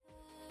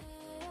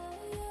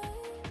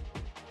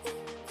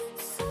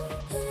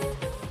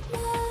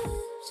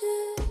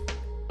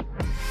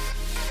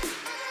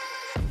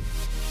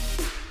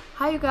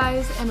Hi, you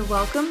guys, and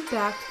welcome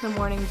back to the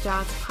Morning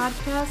Dots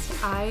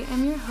podcast. I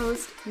am your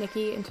host,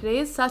 Nikki, and today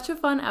is such a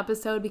fun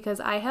episode because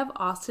I have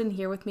Austin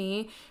here with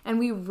me, and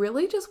we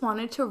really just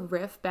wanted to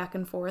riff back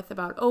and forth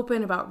about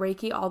Open, about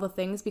Reiki, all the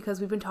things,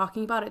 because we've been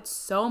talking about it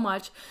so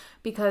much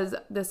because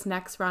this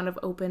next round of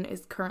Open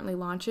is currently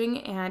launching,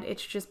 and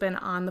it's just been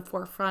on the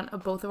forefront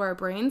of both of our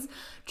brains,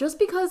 just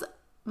because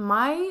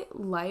my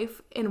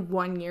life in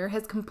 1 year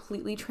has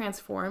completely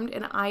transformed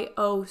and I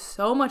owe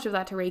so much of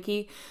that to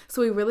Reiki.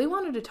 So we really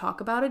wanted to talk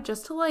about it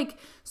just to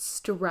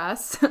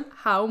stress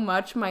how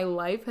much my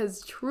life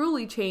has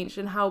truly changed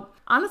and how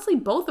honestly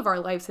both of our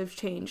lives have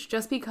changed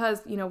just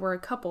because, we're a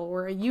couple,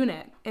 we're a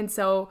unit. And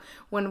so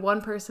when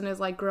one person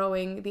is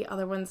growing, the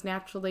other one's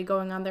naturally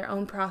going on their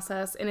own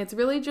process. And it's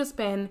really just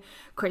been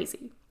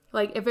crazy.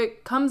 If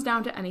it comes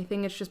down to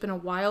anything, it's just been a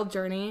wild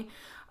journey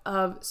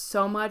of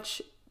so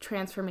much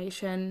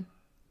transformation.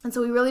 And so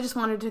we really just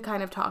wanted to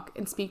kind of talk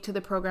and speak to the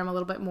program a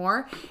little bit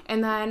more.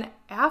 And then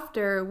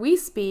after we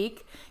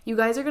speak, you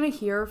guys are going to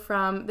hear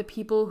from the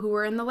people who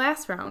were in the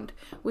last round.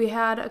 We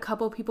had a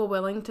couple people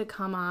willing to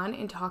come on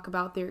and talk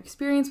about their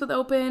experience with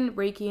Open,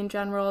 Reiki in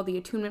general, the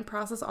attunement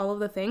process, all of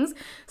the things.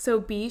 So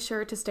be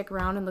sure to stick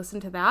around and listen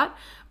to that.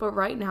 But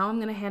right now I'm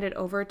going to hand it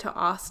over to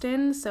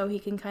Austin so he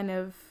can kind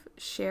of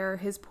share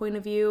his point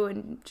of view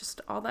and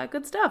just all that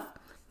good stuff.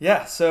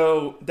 Yeah,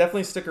 so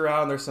definitely stick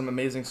around. There's some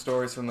amazing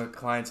stories from the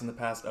clients in the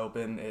past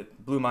Open.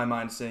 It blew my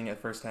mind seeing it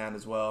firsthand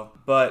as well.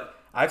 But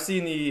I've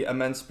seen the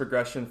immense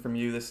progression from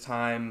you this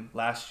time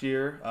last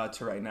year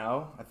to right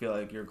now. I feel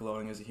like you're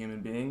glowing as a human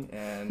being,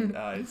 and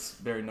it's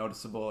very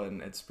noticeable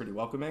and it's pretty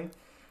welcoming.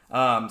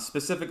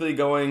 Specifically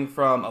going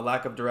from a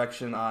lack of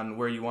direction on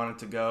where you wanted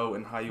to go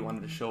and how you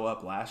wanted to show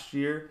up last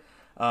year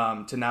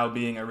to now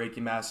being a Reiki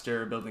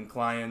master, building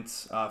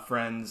clients,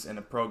 friends, and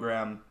a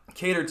program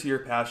catered to your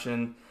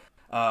passion.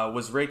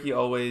 Was Reiki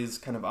always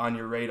kind of on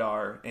your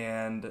radar,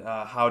 and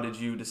how did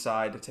you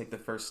decide to take the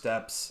first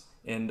steps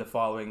into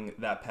following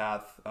that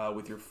path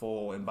with your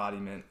full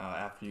embodiment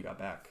after you got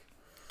back?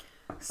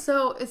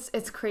 So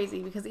it's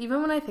crazy because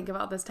even when I think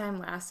about this time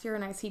last year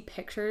and I see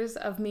pictures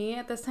of me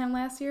at this time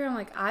last year, I'm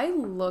like, I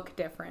look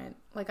different.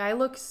 I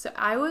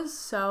was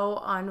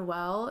so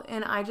unwell,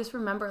 and I just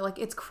remember,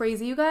 it's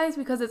crazy, you guys,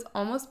 because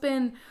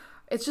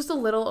it's just a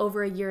little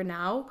over a year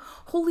now.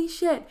 Holy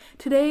shit.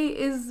 Today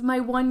is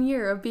my 1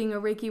 year of being a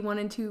Reiki 1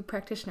 and 2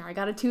 practitioner. I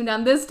got attuned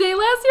on this day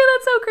last year.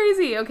 That's so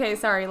crazy. Okay,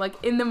 sorry.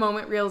 In the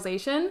moment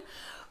realization.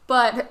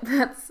 But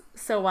that's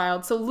so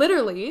wild. So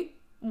literally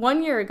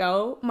 1 year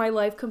ago, my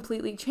life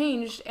completely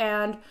changed.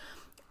 And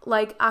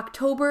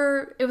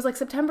October, it was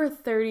September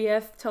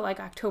 30th to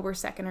October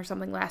 2nd or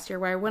something last year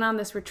where I went on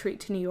this retreat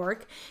to New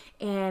York,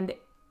 and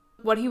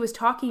what he was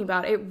talking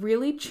about, it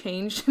really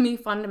changed me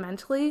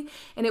fundamentally,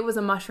 and it was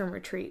a mushroom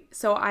retreat.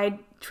 So I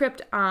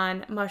tripped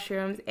on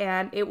mushrooms,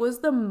 and it was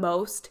the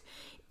most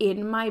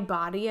in my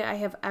body I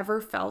have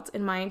ever felt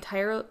in my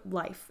entire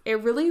life. It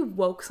really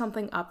woke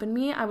something up in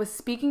me. I was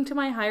speaking to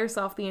my higher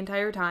self the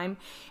entire time,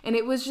 and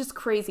it was just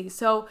crazy.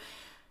 So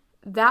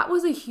that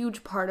was a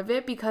huge part of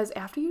it because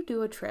after you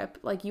do a trip,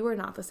 you are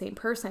not the same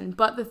person.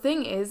 But the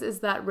thing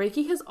is that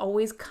Reiki has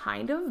always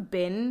kind of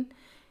been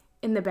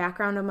in the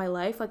background of my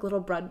life,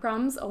 little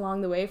breadcrumbs along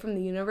the way from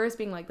the universe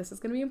being this is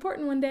going to be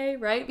important one day,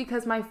 right?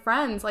 Because my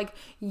friends,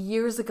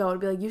 years ago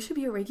would be you should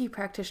be a Reiki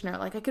practitioner.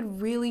 I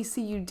could really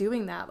see you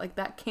doing that.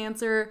 That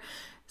Cancer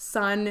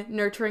sun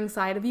nurturing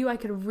side of you, I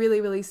could really,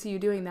 really see you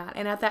doing that.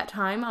 And at that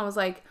time, I was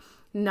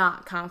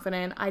not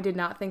confident. I did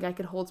not think I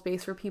could hold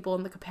space for people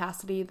in the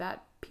capacity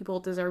that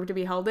people deserve to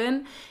be held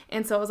in.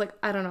 And so I was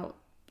I don't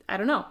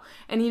know.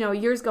 And,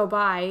 years go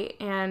by.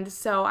 And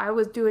so I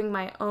was doing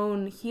my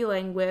own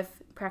healing with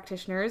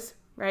practitioners,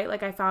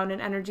 right? I found an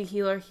energy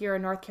healer here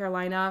in North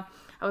Carolina.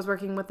 I was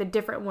working with a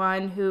different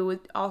one who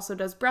also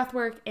does breath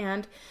work.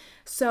 And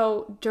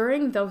so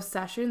during those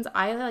sessions,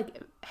 I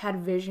had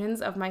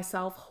visions of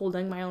myself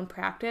holding my own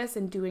practice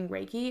and doing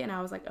Reiki. And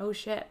I was oh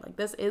shit,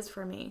 this is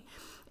for me.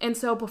 And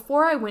so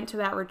before I went to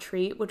that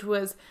retreat, which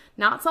was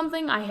not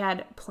something I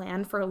had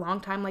planned for a long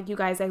time, you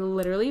guys, I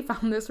literally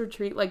found this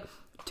retreat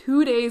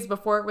 2 days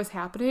before it was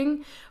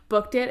happening,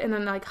 booked it, and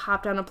then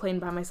hopped on a plane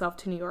by myself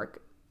to New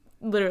York.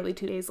 Literally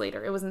 2 days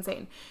later. It was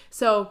insane.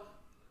 So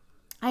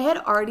I had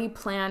already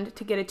planned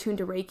to get attuned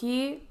to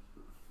Reiki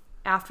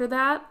after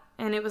that.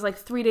 And it was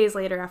 3 days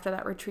later after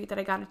that retreat that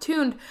I got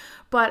attuned.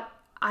 But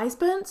I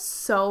spent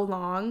so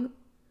long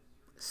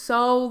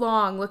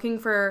looking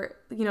for,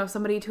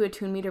 somebody to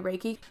attune me to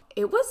Reiki.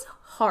 It was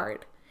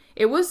hard.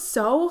 It was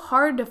so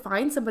hard to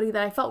find somebody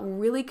that I felt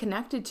really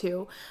connected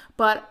to.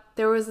 But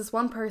there was this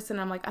one person,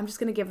 I'm I'm just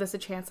going to give this a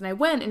chance. And I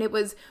went, and it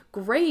was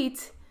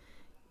great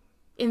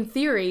in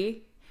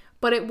theory.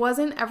 but it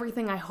wasn't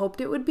everything I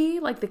hoped it would be.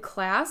 Like the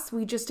class,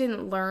 we just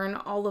didn't learn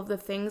all of the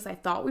things I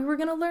thought we were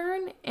going to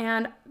learn.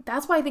 And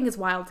that's why I think it's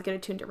wild to get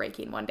attuned to Reiki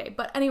in one day.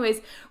 But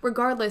anyways,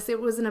 regardless, it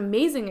was an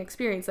amazing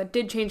experience that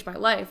did change my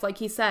life. Like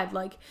he said,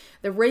 like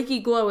the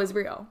Reiki glow is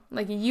real.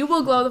 Like you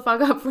will glow the fuck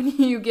up when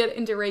you get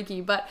into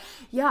Reiki. But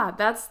yeah,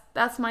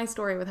 that's my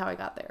story with how I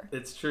got there.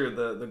 It's true.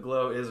 The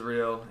glow is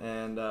real.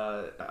 And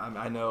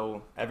I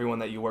know everyone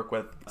that you work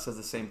with says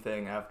the same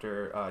thing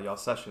after y'all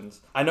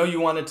sessions. I know you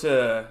wanted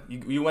to,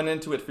 you went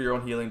into it for your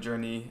own healing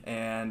journey,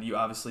 and you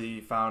obviously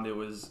found it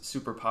was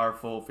super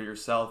powerful for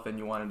yourself, and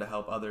you wanted to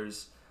help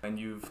others, and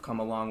you've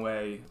come a long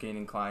way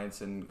gaining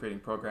clients and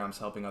creating programs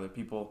helping other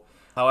people.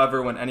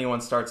 However, when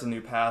anyone starts a new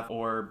path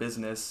or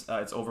business,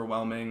 it's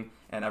overwhelming,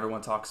 and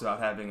everyone talks about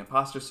having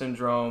imposter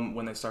syndrome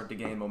when they start to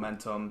gain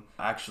momentum,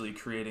 actually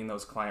creating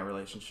those client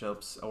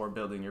relationships or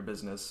building your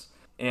business.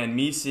 And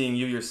me seeing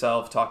you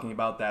yourself talking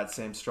about that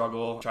same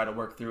struggle, try to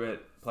work through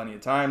it plenty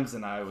of times,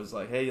 and I was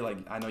like, hey, like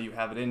I know you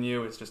have it in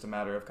you. It's just a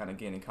matter of kind of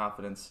gaining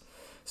confidence.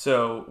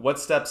 So what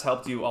steps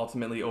helped you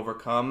ultimately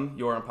overcome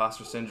your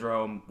imposter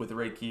syndrome with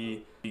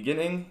Reiki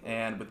beginning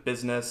and with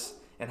business?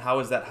 And how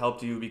has that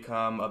helped you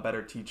become a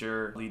better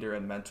teacher, leader,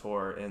 and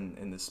mentor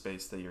in the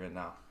space that you're in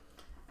now?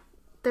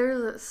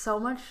 There's so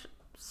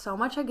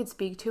much I could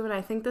speak to, and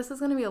I think this is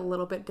going to be a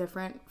little bit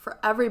different for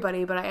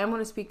everybody, but I am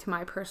going to speak to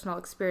my personal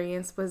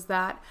experience, was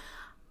that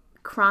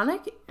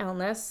chronic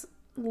illness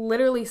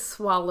literally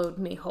swallowed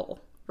me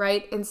whole,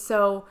 right? And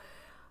so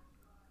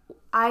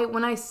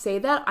when I say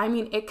that, I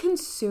mean it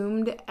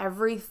consumed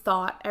every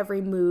thought,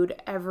 every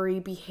mood, every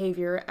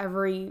behavior,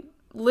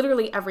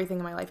 literally everything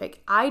in my life.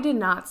 Like I did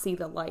not see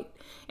the light.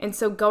 And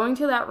so going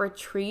to that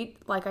retreat,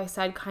 like I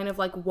said, kind of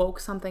like woke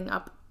something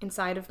up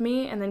inside of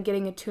me, and then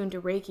getting attuned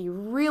to Reiki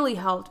really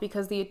helped,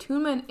 because the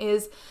attunement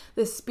is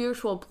this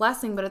spiritual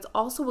blessing, but it's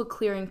also a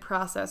clearing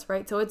process,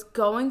 right? So it's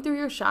going through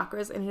your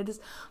chakras and it is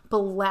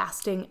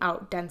blasting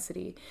out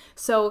density.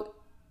 So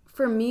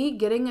for me,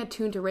 getting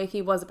attuned to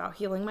Reiki was about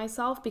healing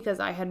myself,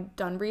 because I had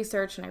done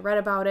research and I read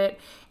about it,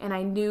 and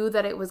I knew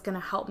that it was going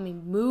to help me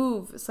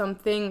move some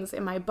things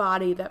in my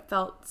body that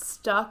felt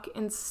stuck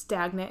and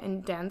stagnant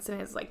and dense.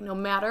 And it's like no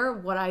matter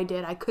what I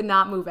did, I could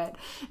not move it.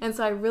 And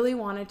so I really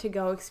wanted to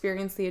go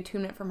experience the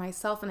attunement for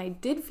myself. And I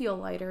did feel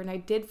lighter, and I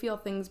did feel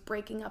things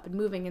breaking up and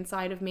moving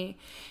inside of me.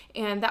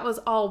 And that was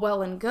all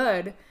well and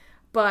good,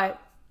 but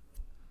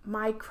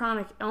my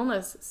chronic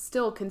illness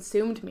still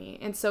consumed me.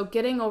 And so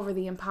getting over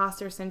the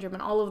imposter syndrome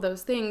and all of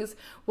those things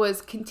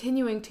was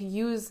continuing to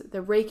use the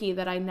Reiki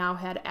that I now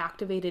had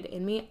activated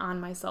in me on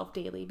myself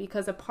daily,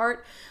 because a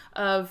part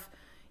of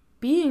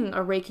being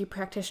a Reiki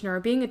practitioner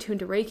or being attuned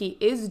to Reiki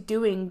is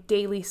doing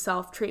daily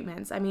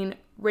self-treatments. I mean,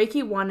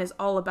 Reiki 1 is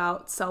all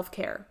about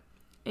self-care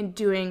and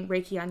doing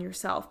Reiki on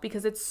yourself,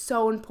 because it's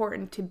so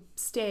important to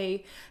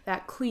stay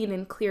that clean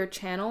and clear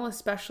channel,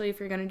 especially if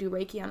you're going to do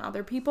Reiki on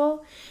other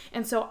people.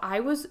 And so I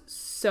was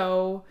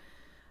so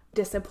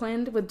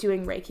disciplined with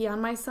doing Reiki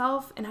on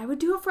myself, and I would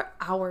do it for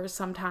hours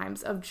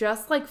sometimes of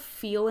just like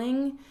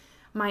feeling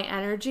my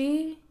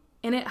energy,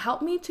 and it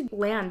helped me to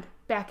land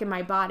back in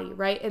my body,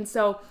 right? And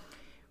so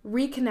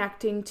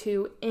reconnecting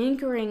to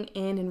anchoring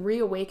in and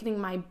reawakening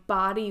my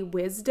body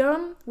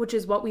wisdom, which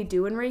is what we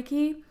do in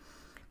Reiki,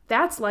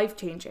 that's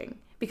life-changing.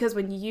 Because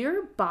when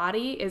your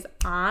body is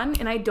on,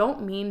 and I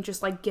don't mean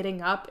just like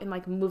getting up and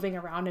like moving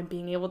around and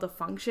being able to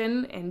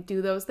function and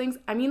do those things.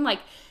 I mean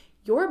like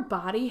your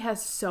body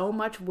has so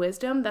much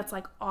wisdom that's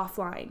like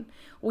offline.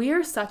 We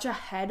are such a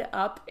head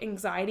up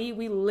anxiety.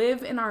 We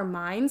live in our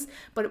minds,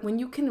 but when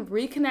you can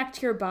reconnect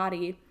to your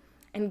body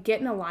and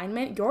get in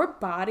alignment, your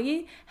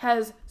body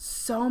has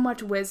so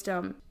much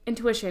wisdom,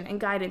 intuition, and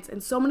guidance,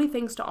 and so many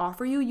things to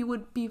offer you, you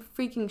would be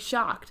freaking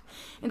shocked.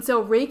 And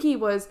so Reiki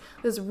was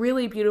this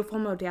really beautiful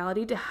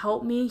modality to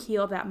help me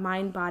heal that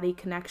mind-body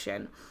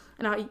connection.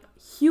 And a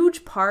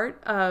huge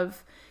part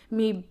of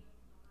me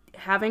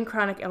having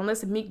chronic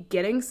illness and me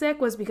getting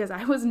sick was because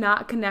I was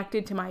not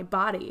connected to my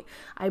body.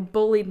 I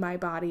bullied my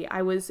body.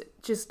 I was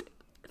just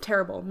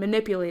terrible,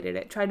 manipulated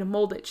it, tried to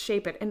mold it,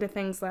 shape it into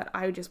things that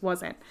I just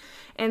wasn't.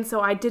 And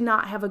so I did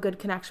not have a good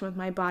connection with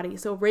my body.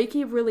 So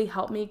Reiki really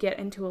helped me get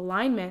into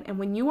alignment. And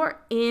when you are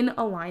in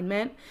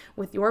alignment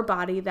with your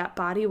body, that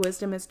body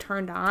wisdom is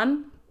turned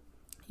on,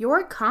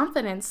 your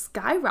confidence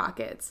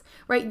skyrockets,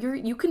 right?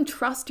 You can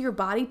trust your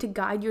body to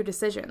guide your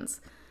decisions.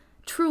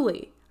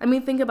 Truly. I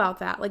mean, think about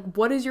that. Like,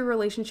 what is your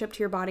relationship to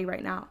your body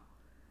right now?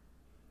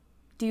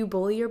 Do you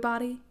bully your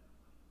body?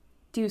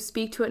 Do you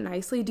speak to it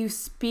nicely? Do you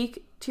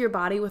speak to your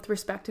body with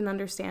respect and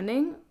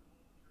understanding?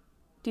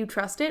 Do you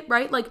trust it,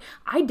 right? Like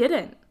I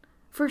didn't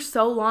for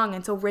so long.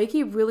 And so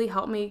Reiki really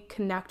helped me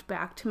connect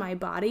back to my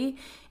body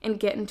and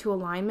get into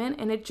alignment.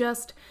 And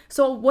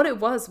so what it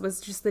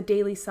was just the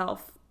daily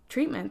self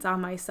treatments on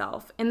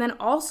myself. And then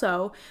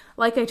also,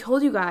 like I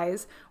told you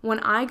guys, when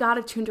I got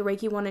attuned to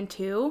Reiki 1 and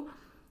 2,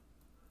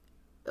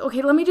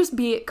 okay, let me just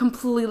be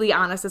completely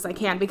honest as I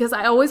can, because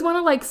I always want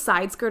to like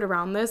side skirt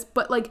around this,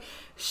 but like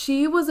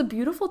she was a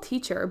beautiful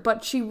teacher,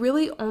 but she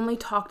really only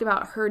talked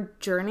about her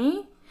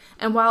journey.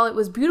 And while it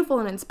was beautiful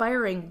and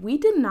inspiring, we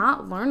did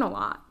not learn a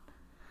lot.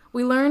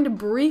 We learned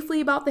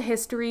briefly about the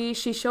history.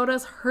 She showed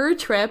us her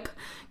trip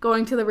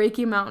going to the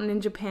Reiki mountain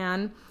in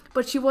Japan,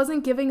 but she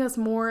wasn't giving us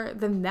more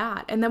than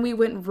that. And then we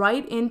went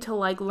right into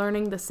like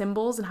learning the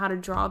symbols and how to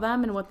draw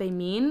them and what they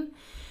mean.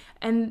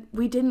 And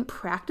we didn't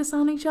practice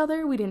on each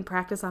other. We didn't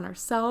practice on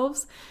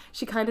ourselves.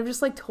 She kind of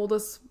just like told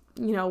us,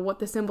 what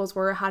the symbols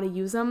were, how to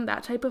use them,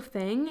 that type of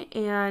thing.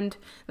 And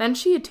then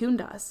she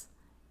attuned us.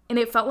 And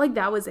it felt like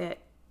that was it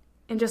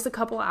in just a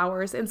couple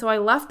hours. And so I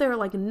left there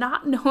like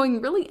not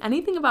knowing really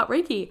anything about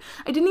Reiki.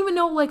 I didn't even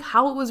know like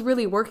how it was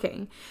really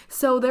working.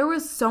 So there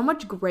was so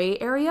much gray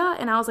area.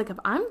 And I was like, if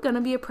I'm going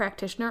to be a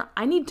practitioner,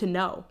 I need to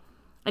know.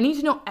 I need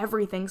to know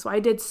everything. So I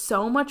did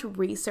so much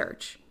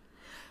research,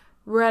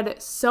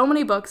 read so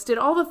many books, did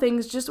all the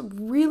things, just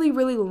really,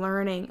 really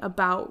learning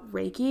about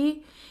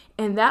Reiki.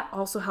 And that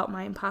also helped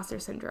my imposter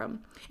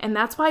syndrome. And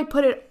that's why I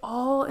put it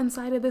all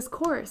inside of this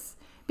course,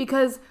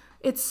 because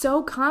it's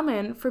so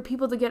common for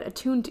people to get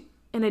attuned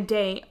in a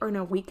day or in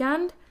a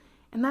weekend.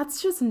 And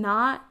that's just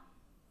not,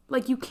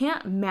 like, you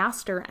can't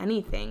master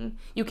anything.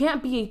 You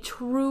can't be a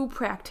true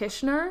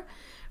practitioner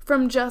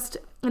from just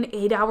an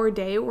 8-hour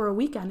day or a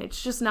weekend.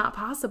 It's just not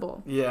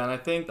possible. Yeah, and I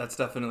think that's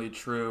definitely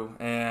true.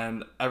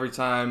 And every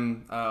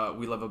time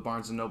we love a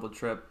Barnes & Noble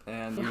trip,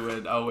 and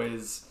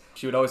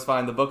she would always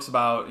find the books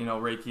about,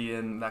 Reiki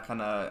and that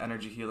kind of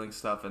energy healing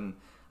stuff, and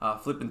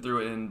flipping through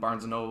it in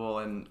Barnes & Noble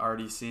and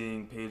already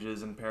seeing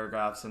pages and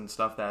paragraphs and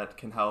stuff that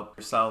can help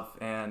yourself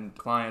and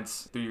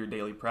clients through your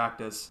daily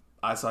practice.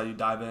 I saw you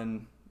dive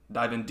in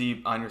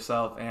deep on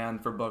yourself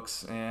and for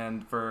books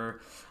and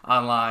for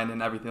online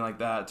and everything like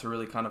that to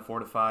really kind of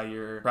fortify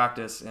your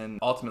practice, and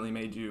ultimately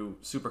made you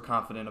super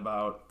confident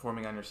about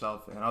performing on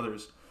yourself and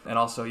others. And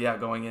also,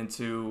 going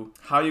into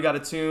how you got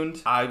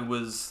attuned. I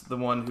was the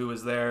one who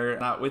was there,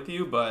 not with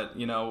you, but,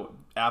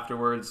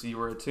 afterwards you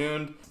were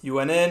attuned. You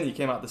went in, you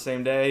came out the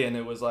same day, and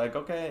it was like,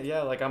 okay,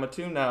 I'm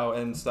attuned now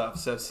and stuff.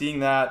 So seeing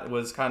that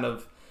was kind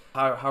of,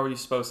 how are you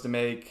supposed to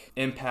make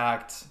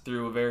impact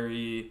through a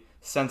very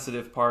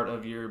sensitive part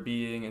of your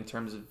being in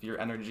terms of your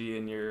energy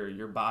and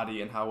your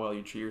body and how well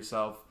you treat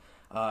yourself.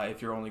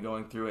 If you're only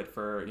going through it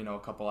for, a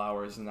couple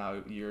hours, and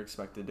now you're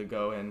expected to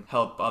go and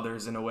help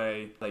others in a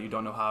way that you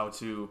don't know how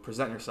to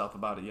present yourself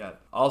about it yet.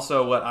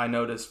 Also, what I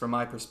noticed from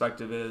my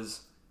perspective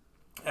is,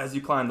 as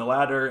you climbed the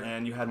ladder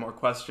and you had more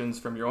questions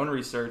from your own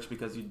research,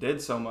 because you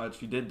did so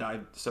much, you did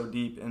dive so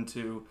deep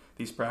into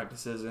these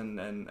practices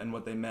and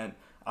what they meant.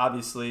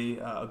 Obviously,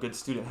 a good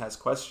student has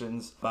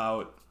questions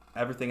about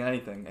everything and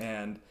anything,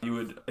 and you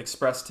would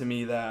express to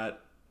me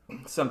that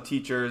some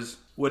teachers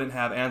wouldn't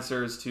have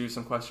answers to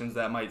some questions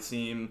that might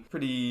seem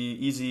pretty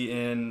easy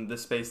in the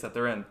space that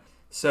they're in.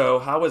 So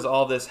how has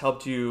all this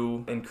helped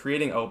you in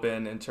creating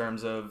Open in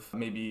terms of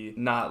maybe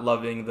not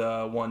loving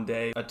the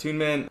one-day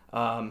attunement?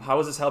 How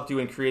has this helped you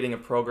in creating a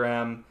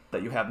program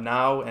that you have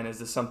now? And is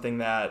this something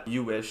that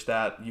you wish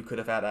that you could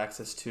have had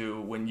access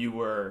to when you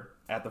were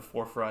at the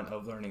forefront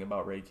of learning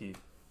about Reiki?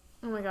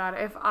 Oh my God,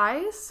 if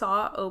I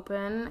saw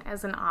Open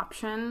as an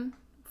option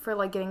for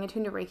like getting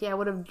attuned to Reiki, I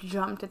would have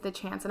jumped at the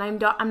chance. And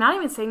I'm not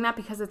even saying that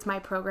because it's my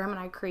program and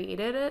I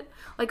created it.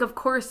 Like, of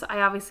course,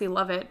 I obviously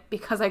love it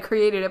because I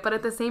created it. But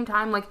at the same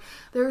time, like,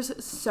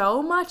 there's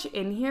so much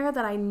in here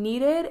that I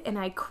needed and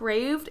I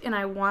craved and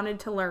I wanted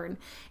to learn.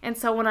 And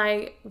so when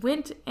I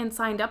went and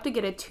signed up to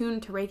get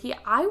attuned to Reiki,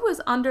 I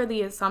was under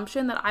the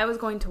assumption that I was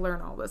going to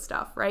learn all this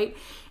stuff, right?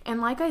 And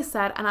like I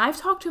said, and I've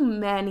talked to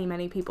many,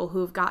 many people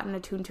who have gotten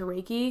attuned to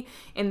Reiki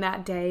in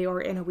that day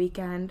or in a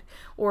weekend,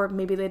 or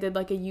maybe they did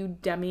like a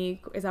Udemy,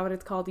 is that what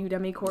it's called?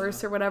 Udemy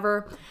course or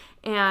whatever.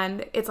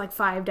 And it's like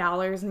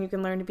 $5 and you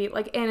can learn to be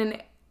like,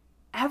 and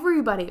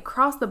everybody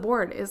across the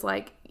board is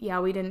like,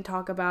 yeah, we didn't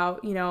talk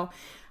about,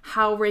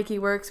 how Reiki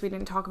works. We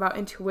didn't talk about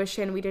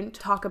intuition. We didn't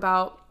talk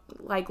about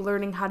like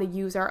learning how to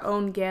use our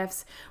own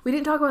gifts. We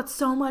didn't talk about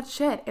so much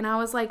shit. And I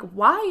was like,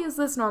 why is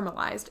this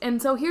normalized?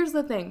 And so here's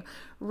the thing.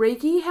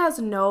 Reiki has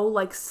no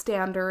like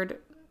standard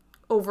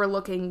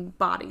overlooking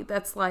body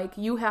that's like,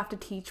 you have to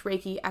teach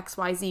Reiki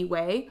XYZ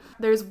way.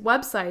 There's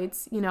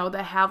websites,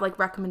 that have like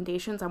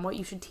recommendations on what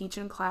you should teach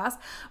in class,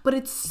 but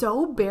it's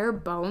so bare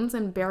bones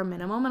and bare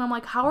minimum. And I'm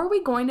like, how are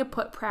we going to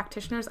put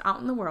practitioners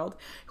out in the world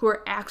who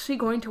are actually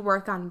going to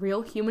work on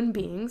real human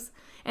beings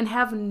and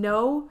have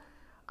no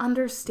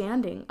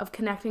understanding of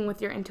connecting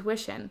with your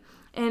intuition?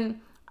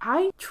 And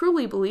I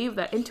truly believe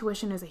that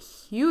intuition is a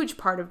huge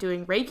part of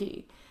doing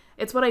Reiki.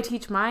 It's what I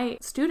teach my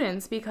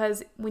students,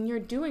 because when you're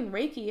doing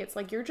Reiki, it's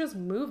like you're just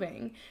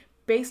moving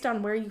based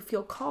on where you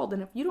feel called.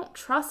 And if you don't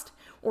trust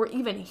or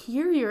even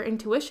hear your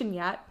intuition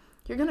yet,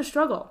 you're going to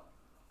struggle,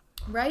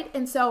 right?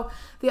 And so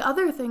the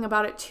other thing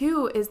about it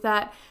too is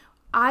that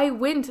I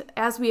went,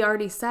 as we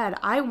already said,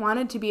 I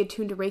wanted to be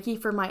attuned to Reiki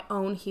for my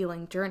own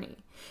healing journey.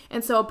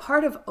 And so a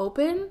part of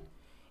Open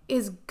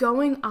is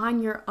going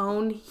on your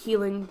own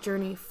healing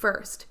journey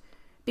first.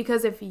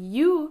 Because if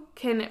you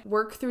can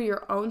work through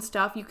your own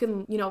stuff, you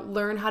can,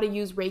 learn how to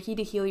use Reiki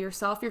to heal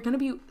yourself. You're going to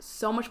be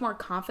so much more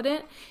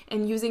confident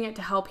in using it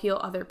to help heal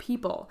other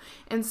people.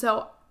 And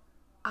so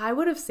I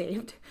would have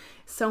saved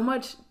so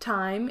much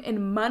time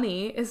and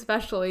money,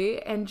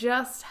 especially, and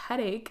just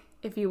headache,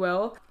 if you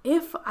will,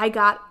 if I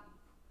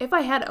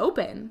had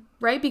open,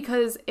 right?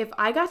 Because if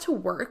I got to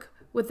work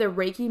with a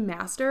Reiki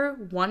master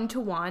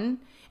one-to-one,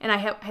 and I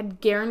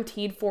had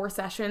guaranteed 4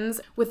 sessions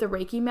with the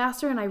Reiki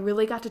master, and I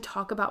really got to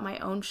talk about my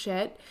own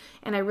shit,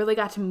 and I really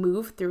got to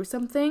move through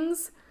some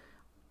things,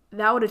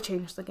 that would have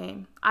changed the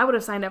game. I would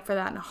have signed up for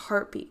that in a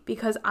heartbeat,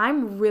 because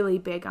I'm really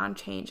big on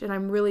change, and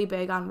I'm really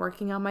big on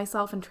working on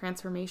myself and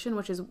transformation,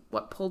 which is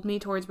what pulled me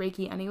towards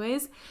Reiki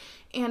anyways.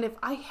 And if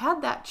I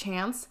had that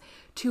chance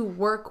to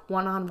work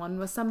one-on-one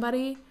with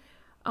somebody,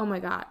 oh my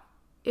God,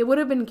 it would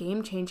have been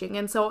game-changing.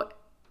 And so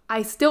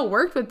I still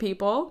worked with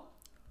people,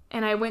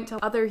 and I went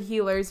to other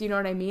healers, you know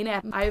what I mean?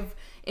 And I've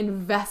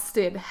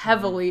invested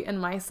heavily in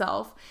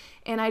myself.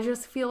 And I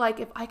just feel like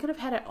if I could have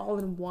had it all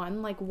in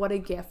one, like what a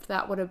gift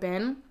that would have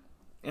been.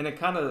 And it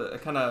kind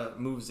of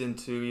moves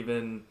into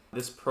even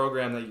this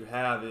program that you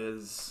have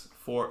is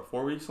 4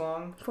 weeks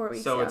long. 4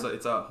 weeks. So yeah.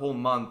 it's a whole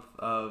month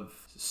of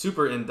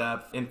super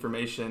in-depth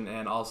information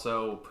and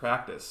also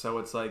practice. So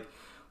it's like,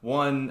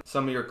 one,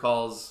 some of your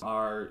calls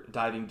are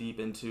diving deep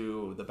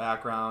into the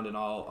background and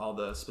all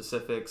the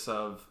specifics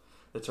of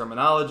the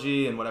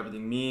terminology and what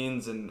everything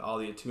means and all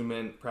the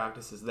attunement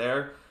practices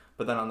there.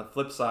 But then on the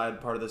flip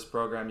side, part of this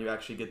program, you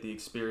actually get the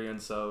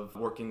experience of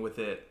working with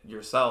it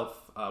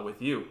yourself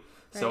with you.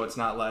 Right. So it's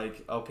not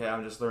like, okay,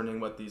 I'm just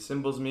learning what these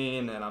symbols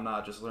mean, and I'm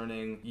not just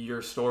learning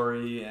your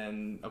story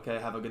and, okay,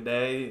 have a good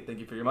day, thank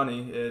you for your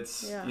money.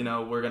 It's,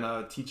 we're going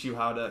to teach you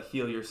how to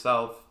heal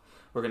yourself.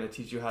 We're going to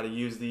teach you how to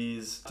use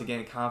these to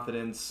gain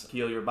confidence,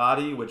 heal your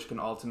body, which can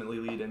ultimately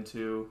lead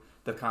into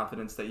the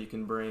confidence that you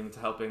can bring to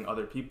helping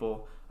other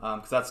people.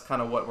 Because that's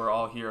kind of what we're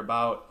all here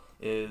about,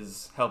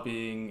 is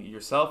helping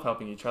yourself,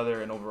 helping each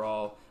other, and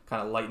overall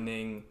kind of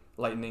lightening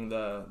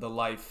the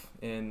life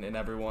in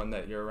everyone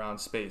that you're around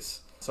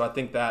space. So I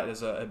think that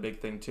is a big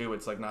thing too.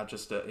 It's like not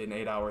just an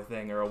 8-hour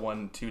thing or a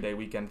 1-2 day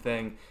weekend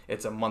thing.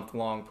 It's a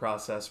month-long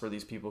process where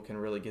these people can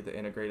really get the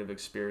integrative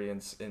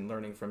experience in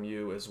learning from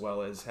you, as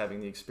well as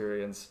having the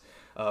experience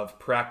of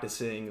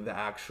practicing the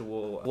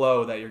actual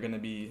flow that you're going to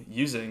be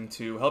using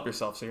to help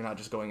yourself. So you're not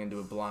just going into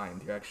it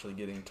blind. You're actually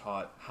getting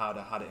taught how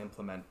to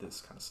implement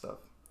this kind of stuff.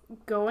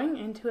 Going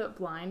into it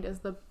blind is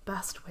the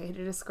best way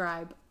to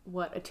describe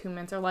what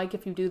attunements are like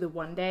if you do the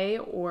one day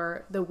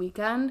or the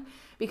weekend,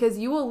 because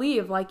you will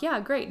leave like, yeah,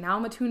 great, now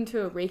I'm attuned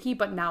to a Reiki,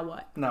 but now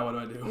what? Now what do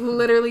I do?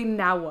 Literally,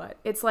 now what?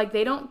 It's like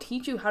they don't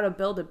teach you how to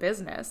build a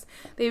business.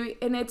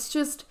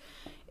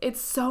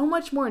 It's so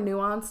much more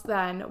nuanced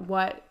than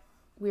what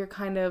we're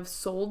kind of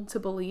sold to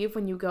believe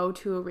when you go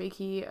to a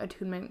Reiki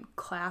attunement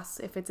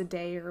class, if it's a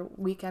day or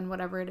weekend,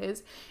 whatever it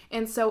is.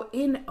 And so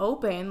in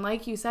open,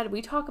 like you said,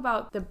 we talk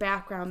about the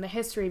background, the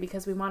history,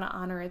 because we want to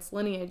honor its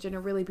lineage in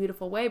a really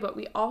beautiful way, but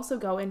we also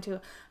go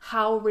into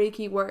how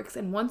Reiki works.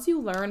 And once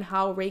you learn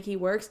how Reiki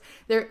works,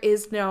 there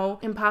is no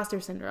imposter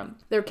syndrome.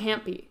 There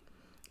can't be.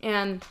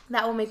 And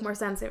that will make more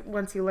sense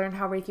once you learn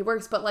how Reiki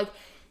works. But like,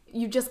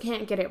 you just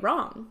can't get it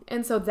wrong.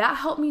 And so that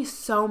helped me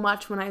so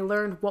much when I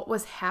learned what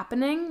was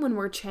happening when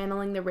we're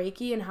channeling the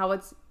Reiki and how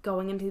it's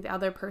going into the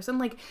other person.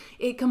 Like,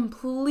 it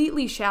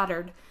completely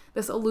shattered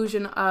this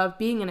illusion of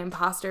being an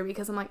imposter,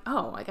 because I'm like,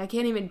 oh, like I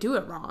can't even do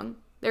it wrong.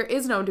 There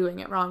is no doing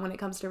it wrong when it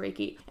comes to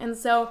Reiki. And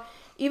so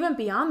even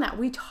beyond that,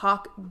 we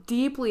talk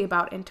deeply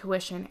about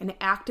intuition and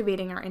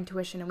activating our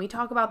intuition. And we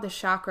talk about the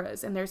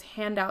chakras, and there's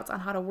handouts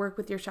on how to work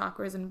with your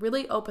chakras and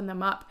really open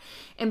them up.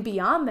 And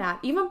beyond that,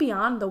 even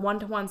beyond the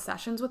one-to-one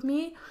sessions with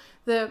me,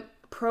 the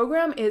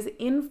program is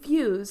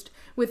infused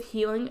with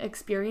healing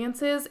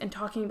experiences and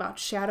talking about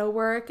shadow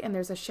work. And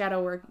there's a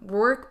shadow work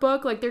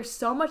workbook. Like, there's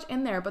so much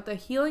in there, but the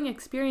healing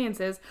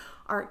experiences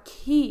are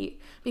key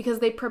because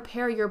they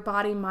prepare your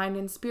body, mind,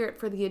 and spirit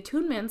for the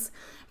attunements,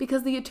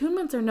 because the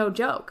attunements are no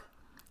joke.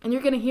 And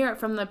you're going to hear it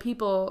from the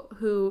people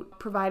who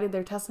provided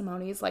their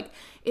testimonies. Like,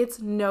 it's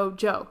no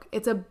joke.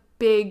 It's a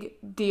big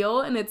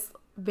deal, and it's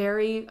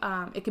very,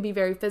 it could be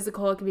very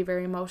physical. It could be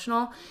very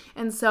emotional.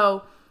 And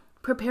so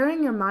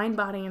preparing your mind,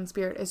 body, and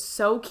spirit is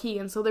so key.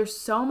 And so there's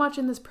so much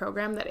in this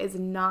program that is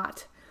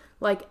not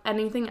like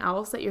anything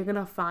else that you're going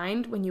to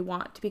find when you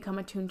want to become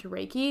attuned to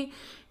Reiki.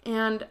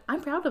 And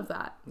I'm proud of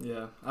that.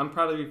 Yeah, I'm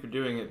proud of you for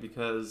doing it,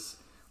 because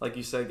like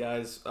you said,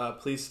 guys,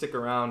 please stick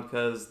around,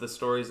 because the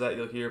stories that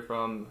you'll hear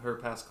from her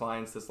past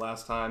clients this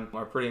last time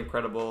are pretty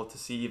incredible to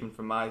see, even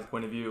from my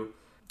point of view.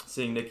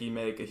 Seeing Nikki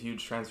make a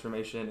huge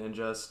transformation in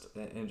just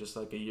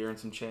like a year and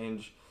some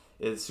change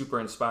is super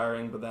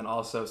inspiring. But then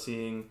also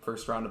seeing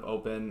first round of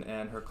open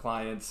and her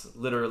clients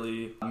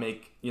literally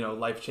make,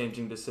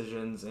 life-changing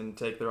decisions and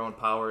take their own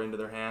power into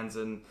their hands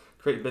and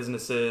create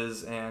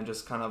businesses and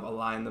just kind of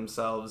align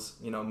themselves,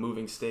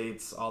 moving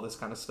states, all this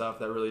kind of stuff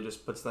that really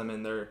just puts them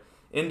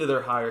into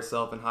their higher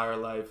self and higher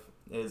life,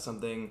 is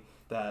something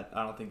that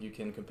I don't think you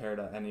can compare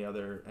to any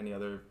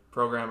other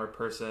program or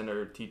person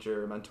or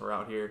teacher or mentor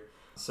out here.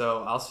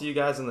 So I'll see you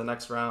guys in the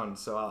next round.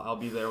 So I'll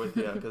be there with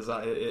you, because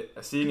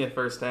seeing it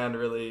firsthand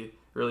really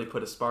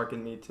put a spark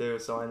in me too.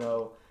 So I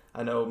know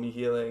I know me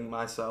healing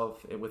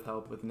myself with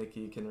help with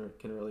Nikki can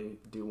really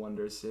do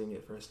wonders seeing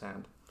it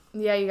firsthand.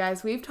 Yeah, you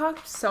guys, we've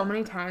talked so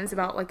many times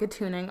about like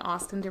attuning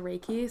Austin to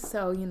Reiki,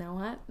 so you know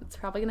what? It's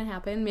probably gonna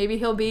happen. Maybe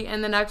he'll be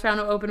in the next round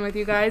of open with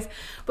you guys.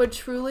 But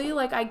truly,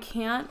 like, I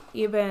can't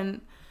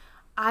even.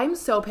 I'm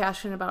so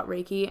passionate about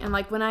Reiki, and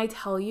like when I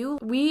tell you,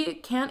 we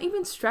can't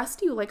even stress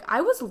to you. Like,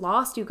 I was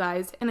lost, you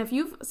guys, and if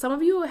you've some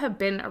of you have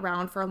been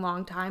around for a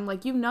long time,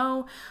 like, you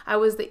know, I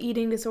was the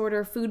eating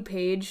disorder food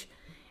page,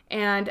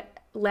 and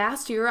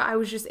last year I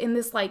was just in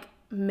this like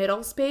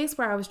middle space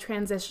where I was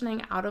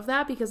transitioning out of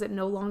that because it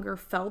no longer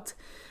felt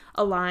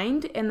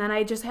aligned. And then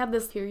I just had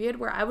this period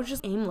where I was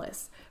just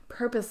aimless,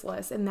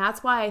 purposeless. And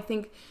that's why I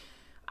think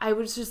I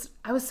was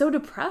so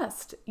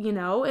depressed, you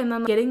know? And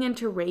then getting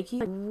into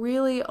Reiki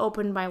really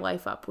opened my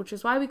life up, which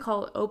is why we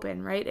call it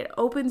open, right? It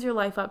opens your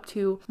life up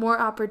to more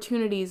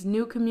opportunities,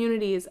 new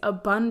communities,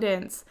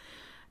 abundance,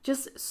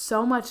 just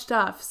so much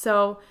stuff.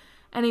 So,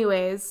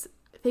 anyways,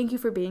 thank you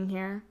for being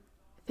here.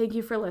 Thank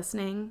you for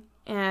listening.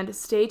 And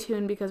stay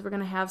tuned because we're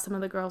going to have some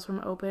of the girls from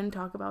Open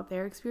talk about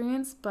their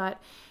experience.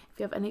 But if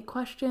you have any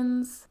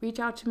questions, reach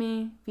out to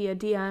me via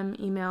DM,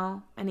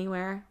 email,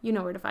 anywhere. You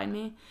know where to find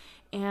me.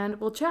 And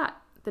we'll chat.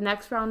 The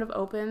next round of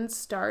Open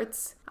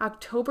starts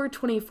October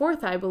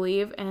 24th, I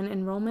believe, and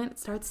enrollment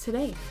starts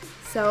today.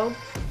 So,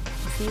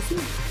 I'll see you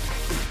soon.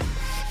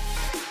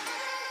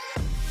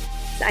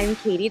 I'm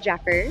Katie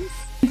Jeffers.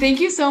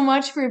 Thank you so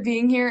much for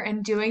being here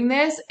and doing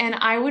this. And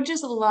I would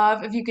just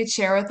love if you could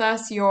share with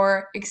us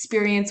your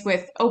experience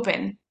with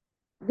Open.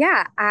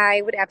 Yeah,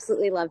 I would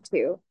absolutely love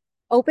to.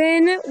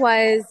 Open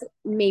was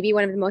maybe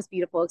one of the most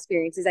beautiful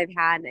experiences I've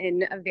had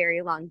in a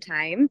very long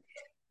time.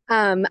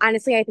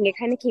 Honestly, I think it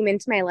kind of came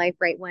into my life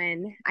right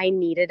when I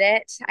needed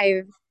it.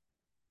 I've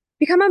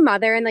become a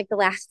mother in like the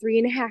last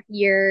 3.5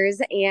 years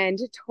and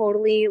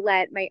totally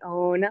let my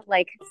own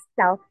like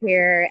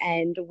self-care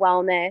and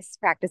wellness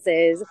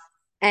practices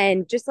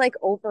and just like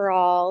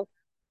overall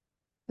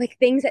like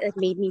things that like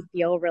made me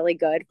feel really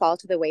good fall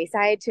to the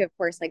wayside to of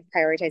course like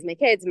prioritize my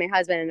kids, my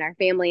husband and our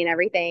family and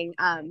everything.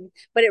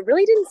 But it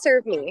really didn't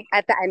serve me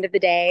at the end of the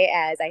day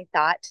as I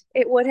thought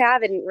it would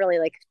have. It didn't really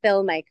like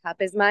fill my cup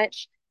as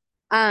much.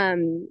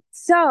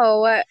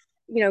 So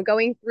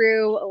going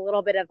through a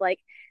little bit of like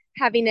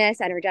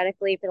heaviness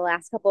energetically for the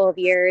last couple of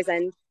years,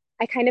 and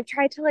I kind of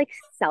tried to like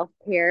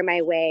self-care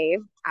my way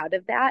out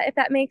of that, if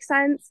that makes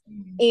sense.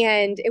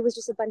 And it was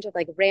just a bunch of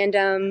like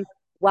random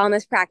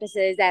wellness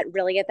practices that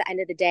really at the end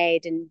of the day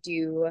didn't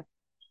do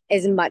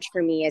as much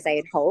for me as I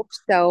had hoped.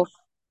 So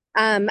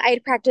I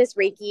had practiced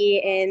Reiki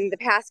in the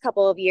past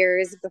couple of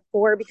years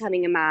before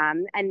becoming a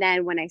mom. And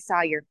then when I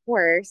saw your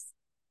course,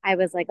 I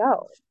was like,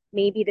 oh,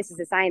 maybe this is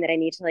a sign that I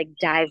need to like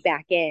dive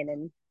back in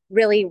and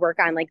really work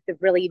on like the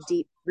really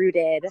deep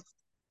rooted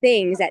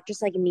things that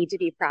just like need to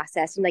be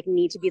processed and like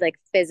need to be like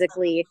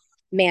physically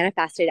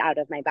manifested out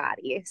of my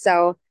body.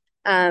 So,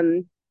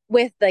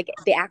 with like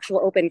the actual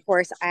open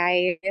course,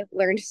 I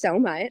learned so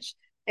much.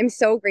 I'm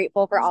so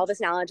grateful for all this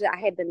knowledge that I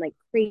had been like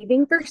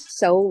craving for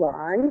so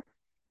long.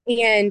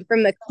 And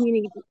from the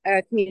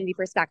community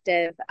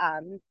perspective,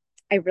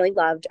 I really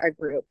loved our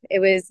group. It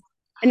was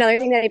another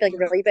thing that I've like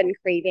really been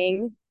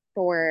craving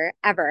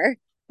forever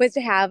was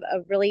to have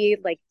a really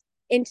like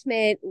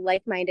intimate,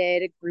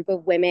 like-minded group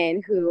of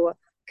women who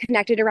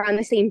connected around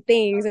the same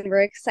things and were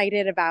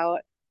excited about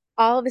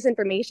all of this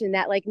information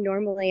that like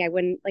normally I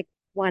wouldn't like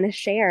want to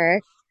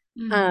share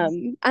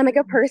on like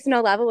a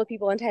personal level with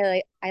people until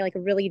I like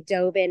really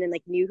dove in and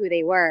like knew who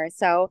they were.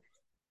 So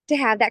to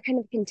have that kind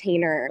of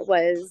container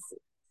was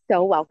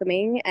so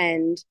welcoming,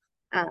 and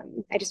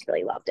I just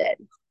really loved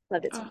it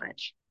so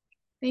much.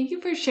 Thank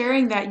you for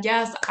sharing that.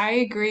 Yes, I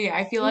agree.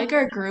 I feel like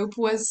our group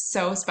was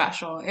so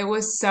special. It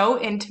was so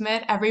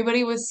intimate.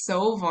 Everybody was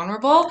so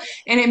vulnerable,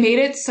 and it made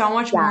it so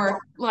much Yeah, more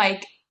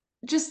like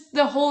just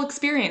the whole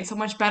experience so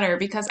much better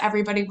because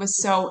everybody was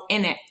so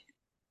in it.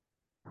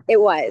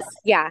 it was.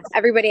 Yeah,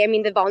 everybody, I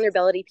mean, the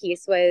vulnerability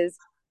piece was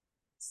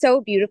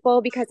so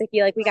beautiful because I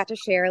feel like we got to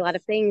share a lot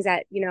of things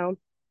that,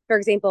 for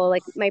example,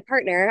 like my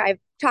partner, I've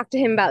talked to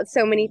him about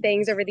so many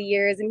things over the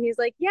years, and he's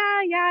like,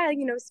 yeah,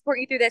 support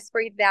you through this,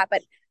 support you through that.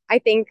 But I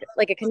think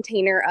like a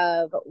container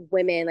of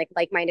women,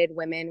 like-minded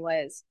women,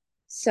 was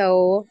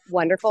so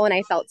wonderful, and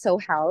I felt so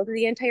held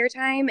the entire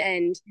time.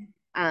 And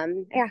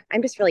yeah,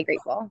 I'm just really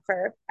grateful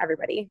for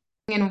everybody.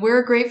 And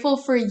we're grateful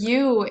for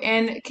you.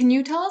 And can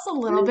you tell us a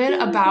little bit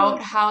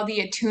about how the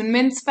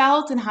attunements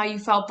felt and how you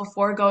felt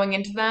before going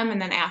into them and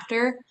then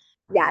after?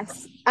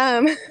 Yes.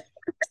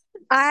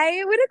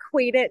 I would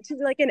equate it to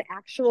like an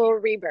actual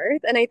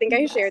rebirth. And I think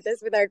I shared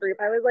this with our group.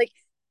 I was like,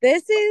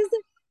 this is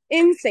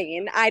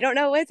insane. I don't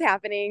know what's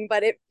happening,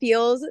 but it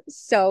feels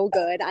so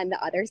good on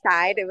the other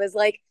side. It was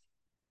like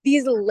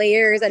these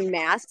layers and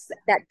masks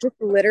that just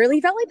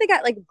literally felt like they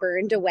got like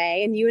burned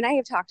away. And you and I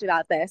have talked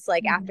about this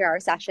like after our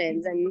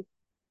sessions. And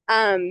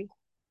um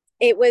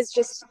it was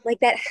just like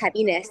that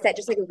heaviness that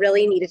just like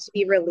really needed to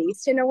be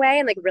released in a way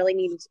and like really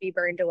needed to be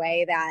burned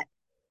away that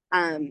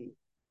um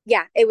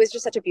yeah, it was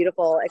just such a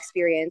beautiful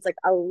experience, like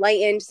a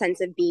lightened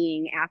sense of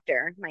being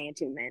after my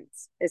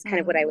attunements is kind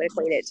of what I would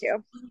equate it to.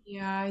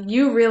 Yeah,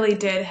 you really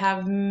did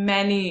have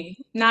many,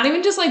 not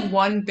even just like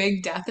one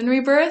big death and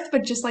rebirth,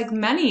 but just like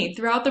many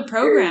throughout the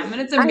program.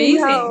 And it's I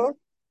amazing. know.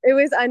 It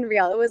was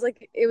unreal.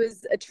 It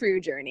was a true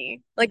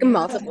journey, like Yeah.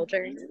 multiple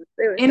journeys. It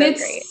was And so great.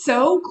 it's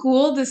so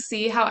cool to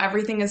see how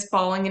everything is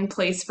falling in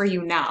place for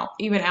you now,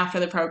 even after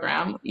the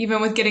program, even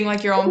with getting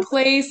like your own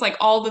place, like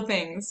all the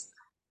things.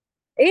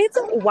 It's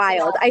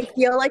wild. I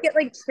feel like it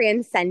like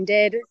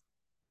transcended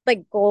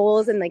like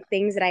goals and like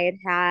things that I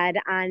had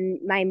on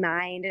my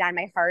mind and on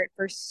my heart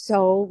for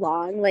so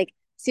long. Like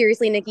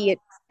seriously, Nikki,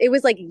 it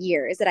was like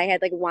years that I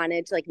had like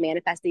wanted to like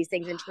manifest these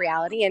things into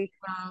reality. And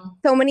Wow.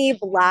 so many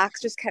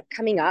blocks just kept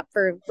coming up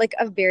for like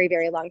a very,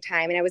 very long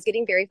time. And I was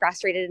getting very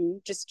frustrated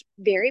and just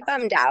very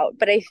bummed out.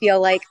 But I feel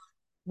like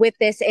with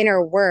this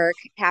inner work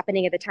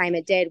happening at the time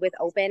it did with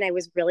Open, I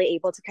was really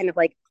able to kind of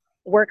like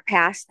work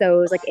past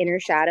those like inner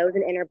shadows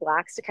and inner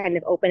blocks to kind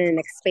of open and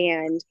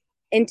expand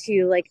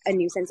into like a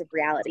new sense of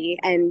reality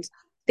and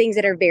things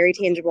that are very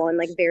tangible and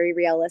like very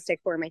realistic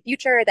for my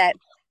future that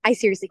I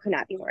seriously could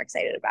not be more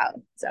excited about.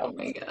 Oh So,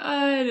 my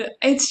God.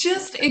 It's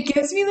just, it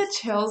gives me the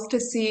chills to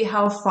see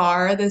how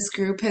far this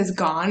group has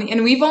gone.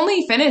 And we've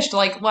only finished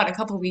like, what, a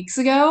couple weeks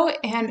ago?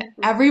 And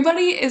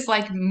everybody is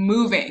like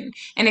moving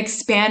and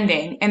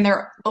expanding and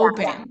they're yeah,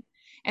 open.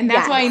 And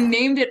that's why I yes,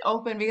 named it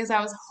open because I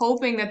was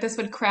hoping that this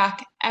would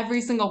crack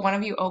every single one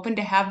of you open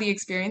to have the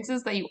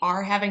experiences that you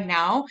are having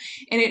now.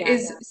 And it yes.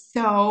 is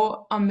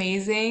so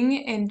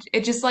amazing. And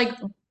it just like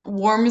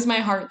warms my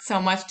heart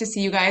so much to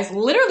see you guys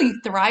literally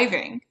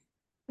thriving.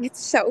 It's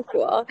so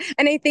cool.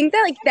 And I think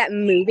that like that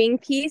moving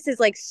piece is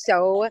like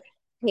so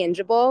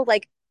tangible,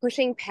 like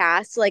pushing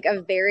past like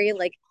a very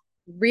like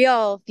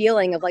real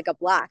feeling of like a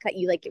block that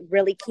you like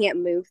really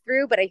can't move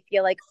through. But I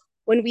feel like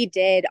when we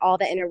did all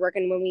the inner work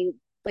and when we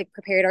like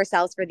prepared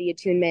ourselves for the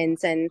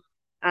attunements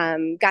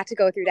and got to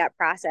go through that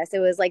process, it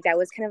was like that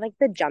was kind of like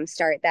the jump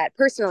start that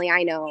personally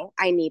I know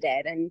I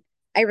needed. And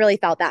I really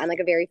felt that on like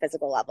a very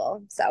physical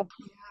level. So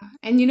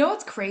And you know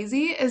what's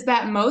crazy is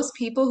that most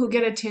people who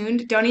get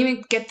attuned don't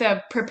even get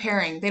the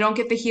preparing. They don't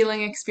get the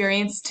healing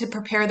experience to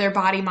prepare their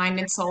body, mind,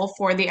 and soul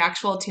for the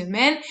actual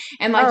attunement.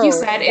 And like you oh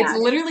said, it's yeah.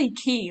 literally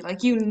key.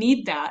 Like you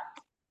need that.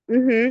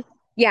 Mm-hmm.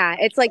 Yeah,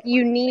 it's like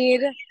you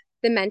need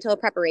the mental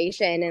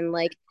preparation and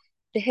like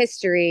the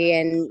history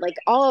and like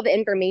all of the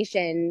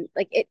information.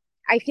 Like it,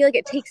 I feel like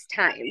it takes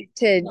time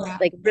to Yeah.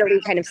 like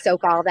really kind of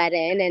soak all that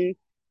in.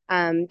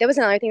 And that was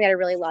another thing that I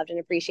really loved and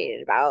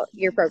appreciated about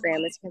your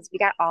program is because we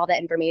got all the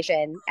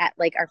information at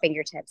like our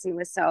fingertips and it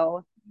was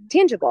so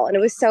tangible and it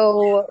was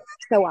so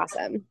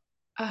awesome.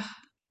 Ugh,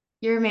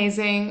 you're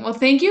amazing. Well,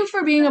 thank you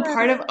for being a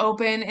part of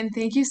Open and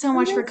thank you so Oh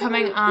much my for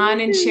coming God, on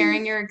thank and you.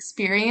 sharing your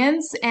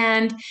experience.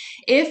 And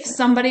if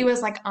somebody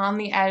was like on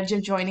the edge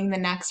of joining the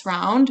next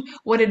round,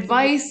 what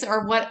advice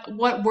or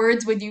what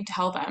words would you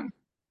tell them?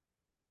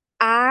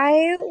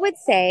 I would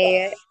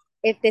say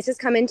if this has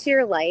come into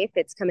your life,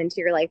 it's come into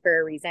your life for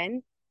a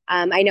reason.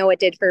 I know it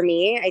did for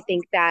me. I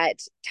think that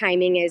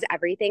timing is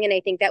everything. And I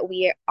think that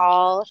we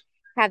all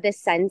have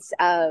this sense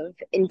of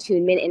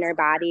attunement in our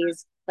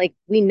bodies. Like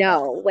we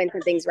know when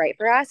something's right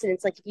for us. And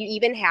it's like if you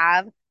even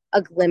have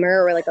a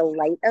glimmer or like a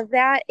light of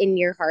that in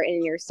your heart and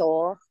in your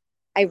soul,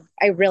 I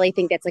really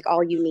think that's like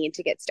all you need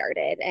to get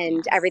started. And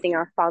Yes. everything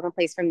else falls in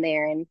place from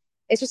there. And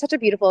it's just such a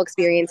beautiful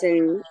experience.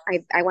 And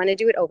I want to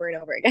do it over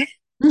and over again.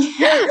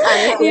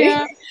 Honestly.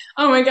 Yeah.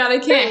 Oh my God,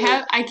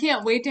 I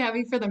can't wait to have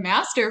you for the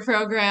master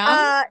program.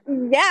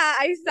 Yeah,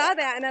 I saw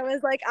that and I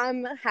was like,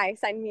 hi,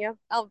 sign me up.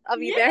 I'll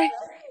be Yeah. there.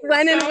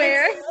 When So and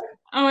where?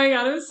 oh my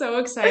God, I'm so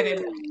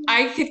excited.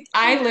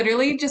 I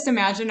literally just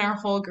imagine our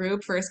whole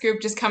group, first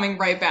group, just coming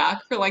right back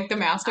for like the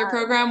master Uh,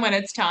 program when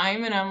it's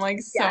time, and I'm like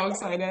yes, so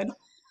excited.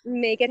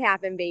 make it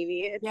happen,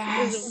 baby. It was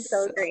Yes.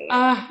 so great. It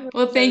was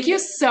Well, so thank you great.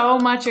 so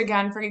much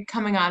again for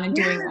coming on and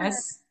doing Yeah.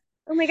 this.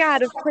 Oh my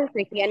God, of course,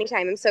 Nikki.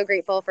 Anytime. I'm so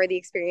grateful for the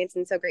experience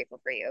and so grateful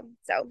for you.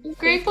 So thank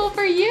Grateful you.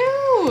 for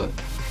you.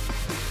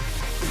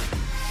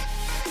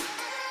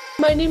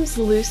 My name's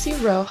Lucy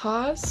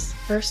Rojas.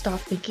 First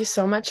off, thank you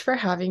so much for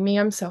having me.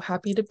 I'm so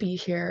happy to be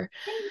here.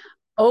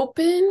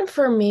 Open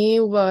for me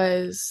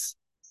was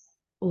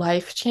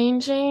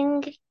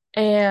life-changing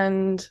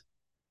and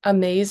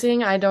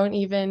amazing. I don't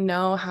even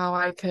know how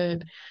I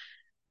could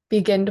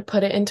begin to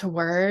put it into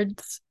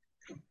words.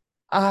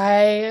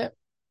 I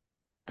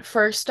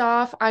First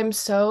off, I'm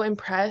so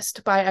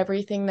impressed by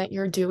everything that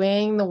you're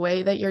doing, the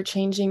way that you're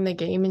changing the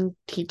game and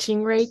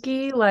teaching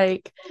Reiki.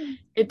 Like,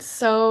 it's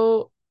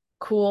so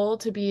cool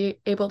to be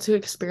able to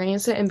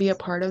experience it and be a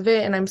part of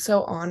it. And I'm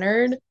so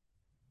honored.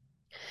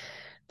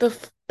 The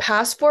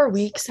past 4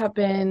 weeks have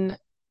been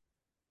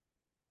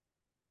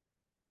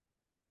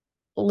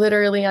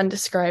literally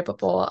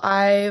undescribable.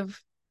 I'm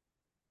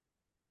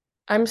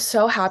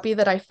so happy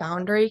that I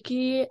found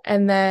Reiki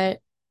and that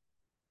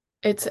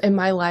it's in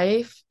my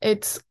life.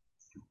 It's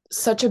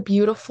such a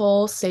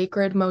beautiful,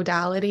 sacred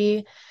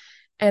modality.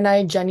 And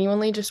I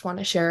genuinely just want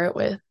to share it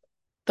with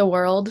the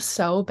world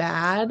so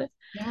bad.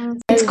 Yes.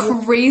 I It's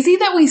re- crazy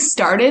that we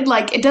started,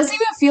 like, it doesn't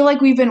even feel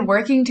like we've been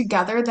working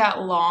together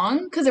that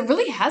long because it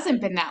really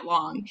hasn't been that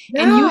long.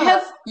 And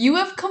yeah. you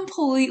have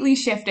completely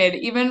shifted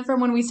even from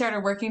when we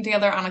started working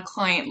together on a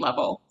client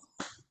level.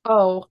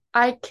 Oh,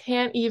 I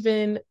can't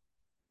even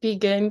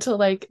begin to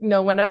like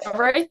know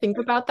whenever I think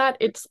about that,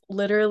 it's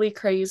literally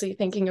crazy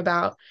thinking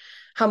about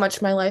how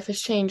much my life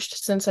has changed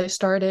since I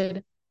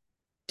started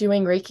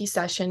doing Reiki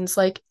sessions.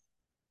 Like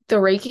the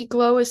Reiki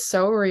glow is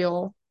so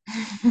real.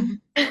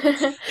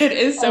 It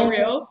is so And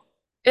real.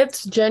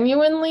 it's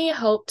genuinely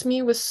helped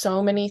me with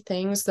so many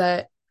things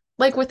that,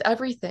 like with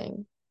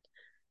everything,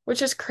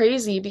 which is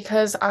crazy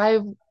because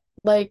I've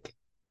like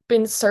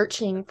been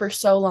searching for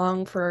so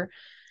long for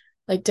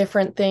like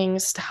different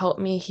things to help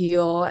me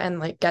heal and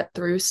like get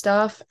through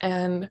stuff.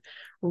 And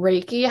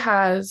Reiki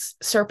has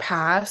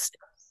surpassed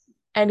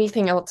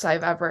anything else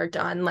I've ever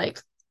done,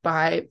 like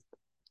by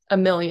a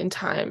million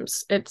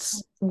times.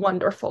 It's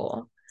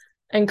wonderful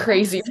and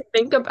crazy Yes. to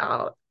think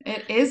about.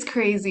 It is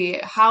crazy.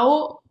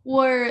 How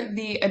were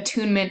the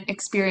attunement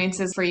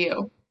experiences for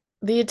you?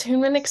 The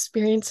attunement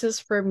experiences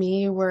for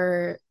me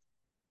were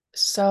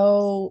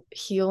so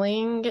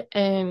healing,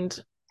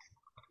 and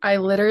I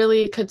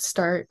literally could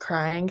start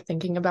crying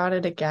thinking about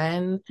it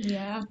again.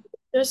 Yeah.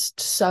 Just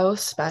so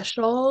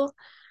special.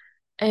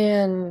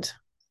 And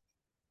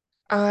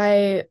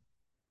I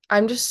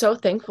I'm just so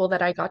thankful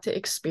that I got to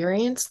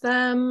experience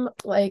them,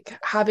 like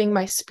having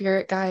my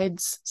spirit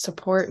guides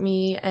support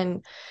me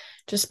and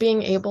just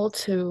being able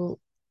to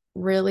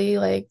really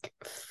like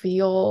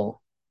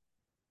feel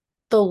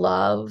the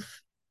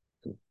love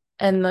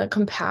and the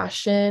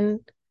compassion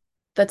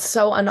that's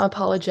so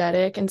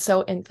unapologetic and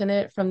so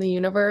infinite from the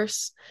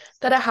universe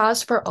that it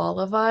has for all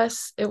of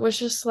us. It was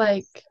just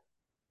like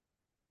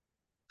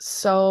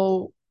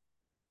so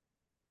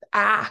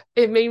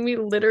it made me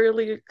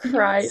literally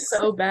cry Yes.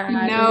 so bad. It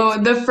makes No,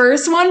 the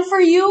first one for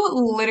you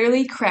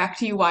literally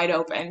cracked you wide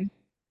open.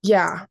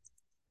 Yeah.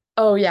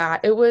 Oh yeah,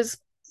 it was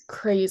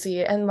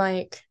crazy. And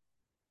like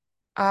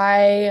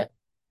I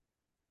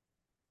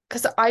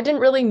because I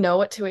didn't really know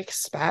what to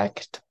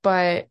expect,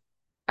 but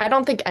I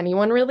don't think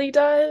anyone really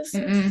does.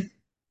 Mm-mm.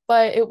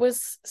 But it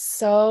was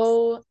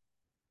so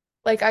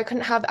like I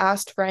couldn't have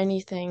asked for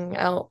anything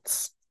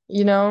else,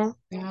 you know?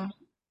 Yeah.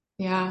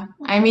 Yeah.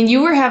 I mean,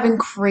 you were having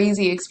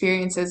crazy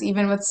experiences,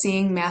 even with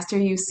seeing Master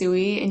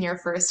Yusui in your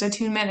first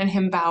attunement and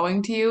him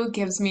bowing to you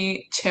gives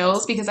me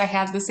chills because I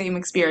had the same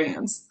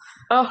experience.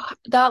 Oh,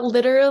 that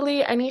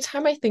literally,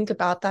 anytime I think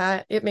about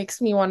that, it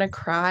makes me want to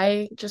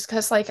cry just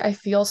because like I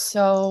feel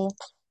so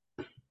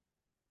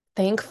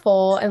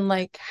thankful and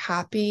like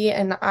happy.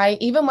 And I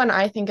even when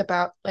I think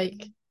about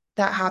like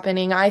that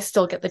happening, I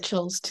still get the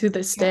chills to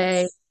this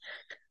day. Yes.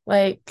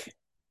 Like,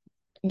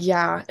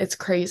 yeah, it's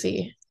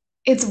crazy.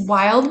 It's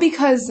wild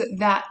because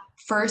that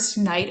first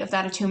night of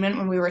that attunement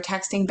when we were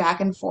texting back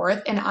and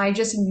forth, and I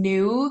just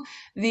knew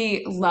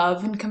the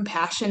love and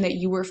compassion that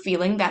you were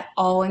feeling, that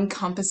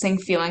all-encompassing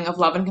feeling of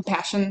love and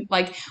compassion.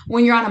 Like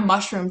when you're on a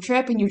mushroom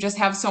trip and you just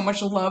have so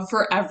much love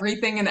for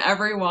everything and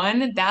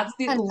everyone, that's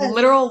the Yes.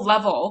 literal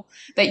level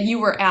that you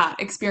were at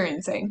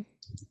experiencing.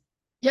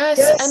 Yes,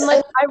 Yes. and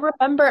like I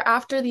remember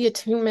after the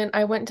attunement,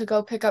 I went to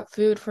go pick up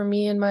food for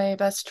me and my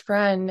best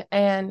friend,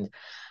 and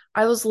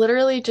I was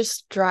literally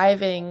just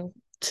driving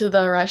to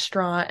the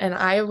restaurant and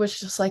I was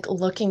just like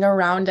looking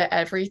around at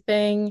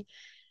everything.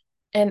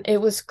 And it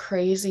was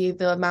crazy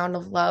the amount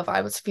of love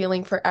I was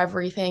feeling for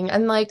everything.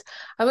 And like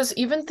I was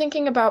even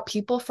thinking about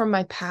people from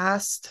my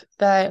past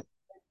that,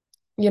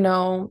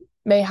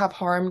 may have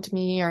harmed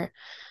me or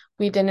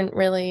we didn't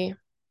really,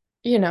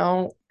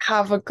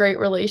 have a great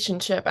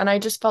relationship. And I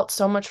just felt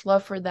so much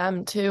love for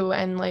them too.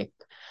 And like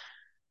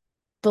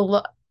the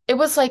lo it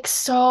was like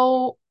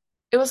so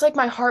it was like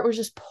my heart was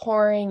just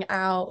pouring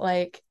out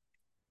like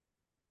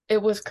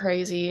it was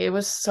crazy. It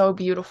was so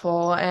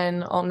beautiful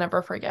and I'll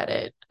never forget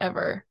it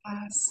ever.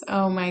 Yes.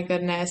 Oh my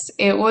goodness.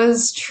 It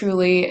was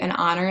truly an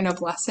honor and a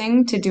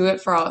blessing to do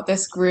it for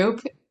this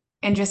group.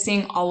 And just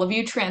seeing all of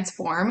you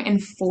transform in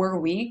 4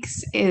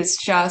 weeks is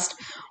just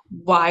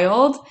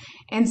wild.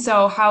 And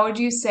so, how would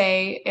you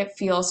say it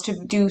feels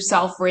to do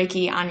self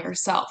Reiki on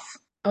yourself?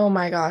 Oh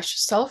my gosh,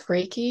 self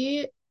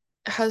Reiki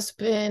has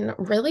been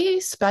really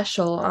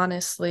special,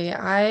 honestly.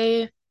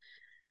 I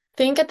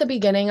think at the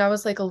beginning I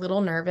was like a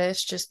little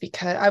nervous just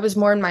because I was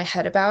more in my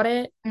head about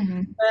it.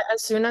 Hmm. But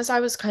as soon as I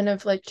was kind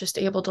of like just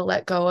able to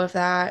let go of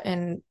that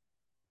and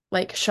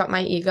like shut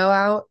my ego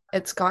out,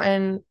 it's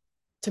gotten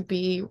to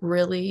be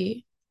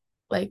really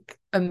like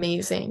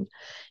amazing.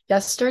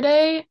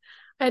 Yesterday,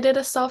 I did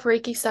a self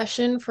Reiki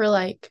session for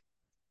like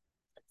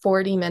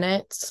 40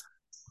 minutes.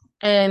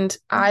 And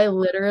I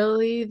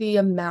literally, the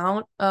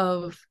amount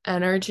of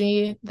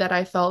energy that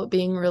I felt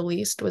being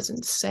released was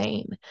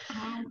insane.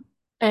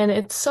 And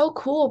it's so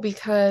cool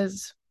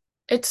because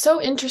it's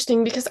so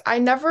interesting because I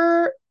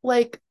never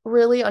like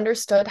really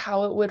understood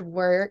how it would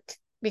work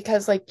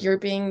because like you're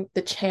being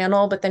the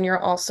channel, but then you're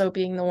also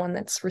being the one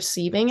that's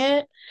receiving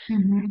it.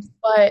 Hmm.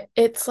 But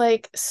it's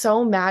like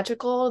so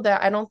magical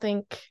that I don't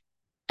think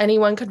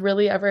anyone could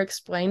really ever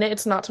explain it.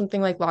 It's not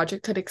something like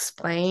logic could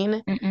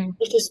explain. Mm-mm.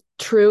 It's just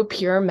true,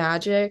 pure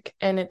magic.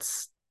 And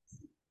it's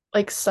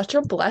like such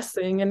a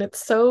blessing. And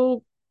it's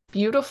so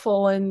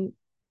beautiful and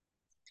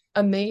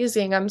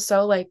amazing. I'm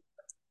so like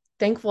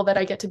thankful that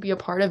I get to be a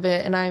part of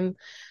it. And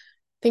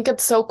think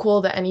it's so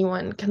cool that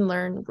anyone can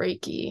learn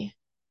Reiki.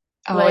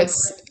 Oh, Like,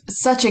 it's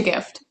such a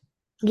gift.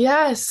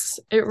 yes,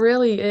 it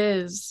really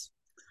is.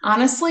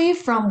 Honestly,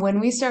 from when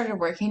we started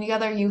working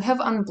together, you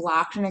have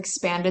unblocked and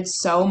expanded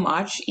so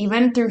much,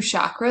 even through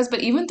chakras,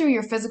 but even through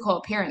your physical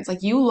appearance.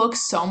 Like you look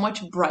so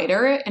much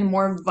brighter and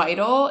more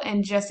vital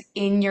and just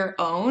in your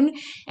own.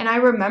 And I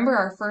remember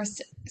our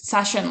first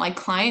session, like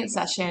client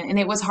session, and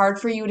it was hard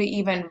for you to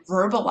even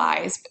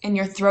verbalize, and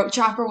your throat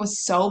chakra was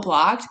so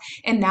blocked.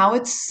 And now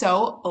it's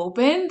so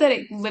open that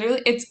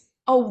it's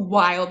a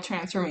wild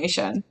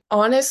transformation.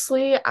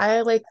 Honestly,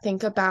 I like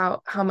think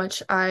about how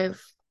much I've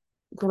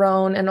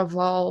grown and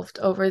evolved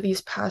over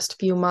these past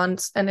few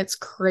months, and it's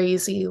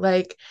crazy.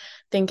 Like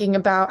thinking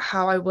about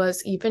how I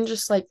was even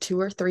just like 2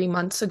 or 3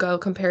 months ago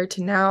compared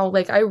to now.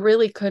 Like I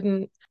really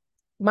couldn't,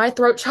 my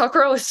throat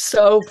chakra was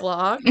so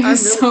blocked. It I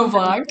was really so couldn't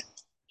blocked.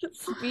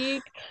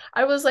 speak.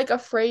 I was like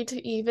afraid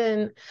to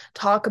even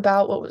talk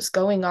about what was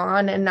going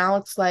on. And now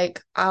it's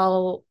like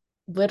I'll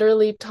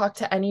literally talk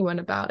to anyone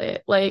about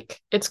it.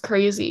 Like it's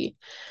crazy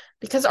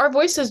because our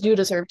voices do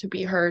deserve to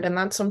be heard. And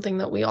that's something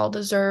that we all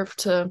deserve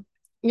to,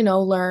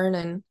 learn.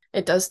 And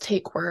it does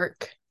take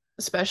work,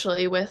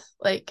 especially with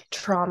like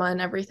trauma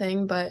and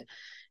everything. But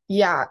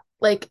yeah,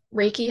 like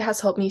Reiki has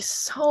helped me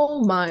so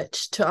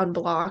much to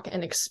unblock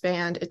and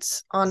expand.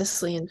 It's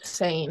honestly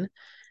insane.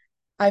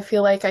 I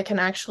feel like I can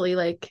actually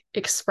like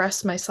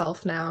express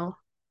myself now.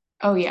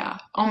 Oh yeah.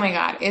 Oh my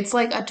God. It's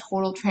like a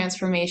total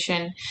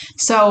transformation.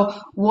 So,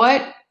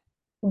 what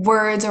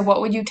words or what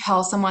would you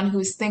tell someone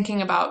who's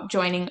thinking about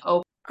joining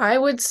Open? I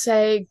would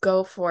say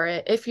go for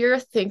it. If you're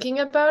thinking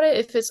about it,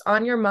 if it's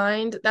on your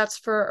mind, that's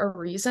for a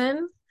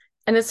reason,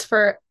 and it's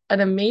for an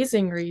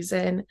amazing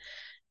reason.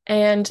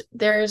 And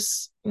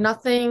there's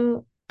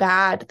nothing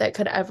bad that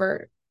could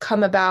ever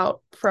come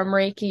about from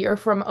Reiki or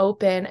from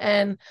Open.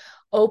 And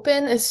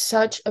Open is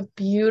such a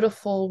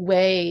beautiful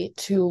way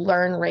to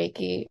learn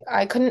Reiki.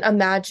 I couldn't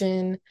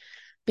imagine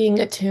being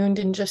attuned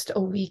in just a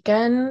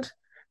weekend.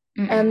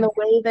 And Mm-mm. the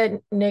way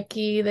that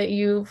Nikki, that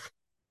you've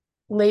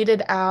laid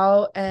it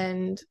out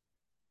and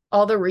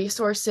all the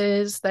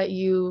resources that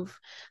you've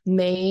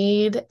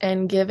made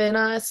and given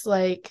us,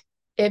 like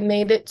it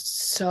made it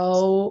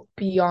so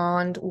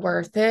beyond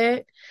worth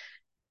it.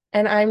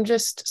 And I'm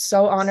just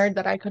so honored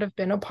that I could have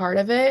been a part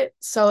of it.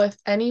 So if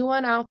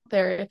anyone out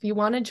there, if you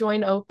want to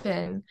join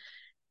Open,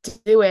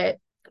 do it.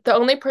 The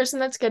only person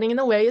that's getting in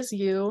the way is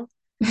you.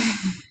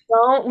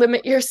 Don't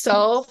limit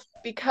yourself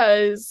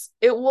because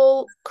it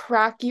will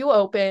crack you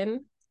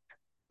open.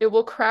 It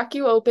will crack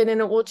you open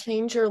and it will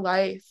change your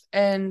life.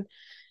 And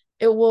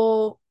it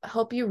will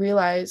help you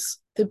realize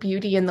the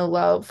beauty and the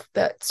love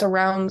that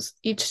surrounds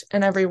each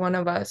and every one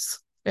of us.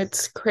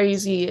 It's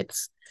crazy.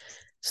 It's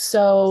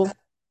so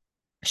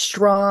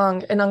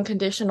strong and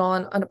unconditional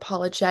and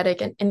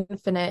unapologetic and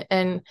infinite.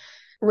 And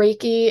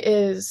Reiki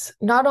is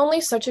not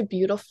only such a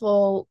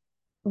beautiful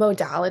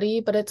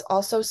modality, but it's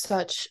also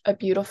such a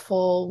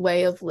beautiful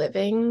way of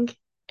living.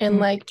 And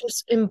like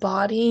just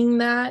embodying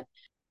that,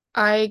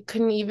 I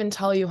couldn't even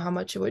tell you how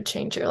much it would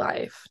change your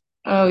life.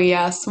 Oh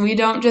yes, we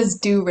don't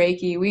just do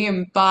Reiki, we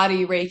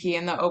embody Reiki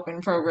in the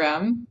Open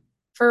program.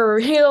 For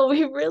real,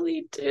 we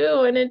really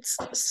do. And it's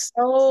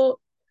so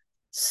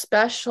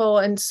special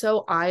and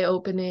so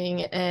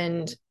eye-opening,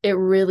 and it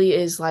really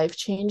is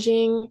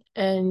life-changing.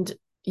 And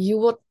you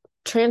will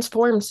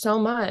transform so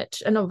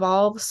much and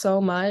evolve so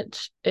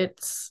much.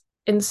 It's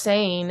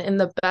insane in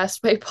the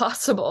best way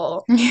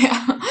possible.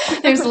 Yeah,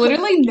 there's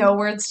literally no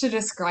words to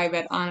describe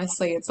it,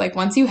 honestly. It's like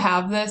once you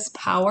have this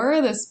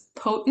power, this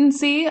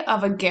potency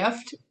of a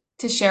gift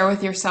to share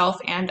with yourself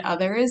and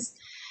others,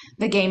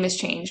 the game has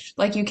changed.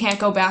 Like you can't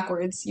go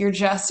backwards. You're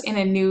just in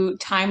a new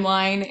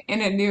timeline,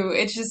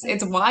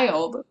 it's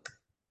wild.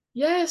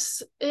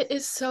 Yes, it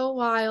is so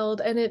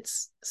wild, and it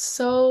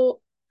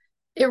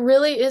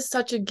really is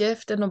such a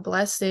gift and a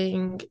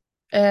blessing.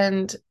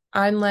 And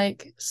I'm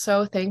like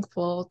so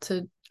thankful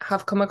to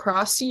have come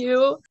across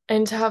you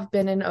and to have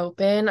been in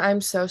Open.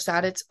 I'm so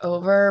sad it's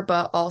over,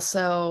 but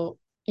also,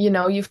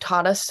 you've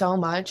taught us so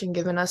much and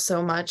given us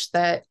so much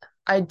that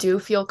I do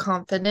feel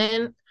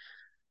confident.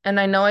 And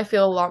I know I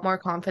feel a lot more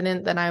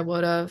confident than I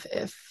would have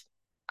if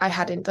I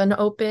hadn't done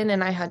Open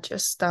and I had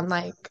just done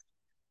like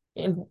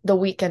in the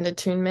weekend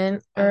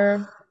attunement Ugh,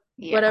 or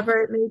yeah.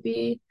 whatever it may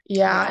be.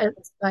 Yeah, Yeah.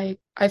 it's like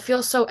I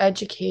feel so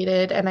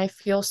educated and I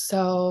feel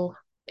so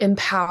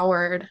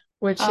empowered,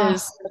 which Uh,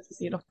 is such a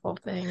beautiful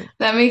thing.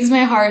 that makes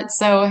my heart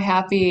so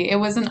happy. It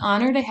was an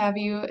honor to have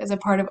you as a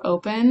part of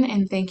Open,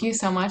 and thank you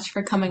so much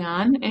for coming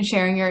on and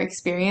sharing your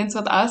experience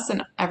with us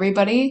and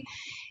everybody.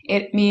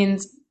 It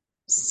means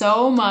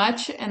so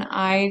much, and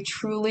I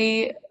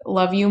truly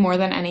love you more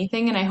than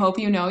anything. And I hope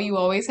you know you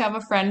always have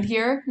a friend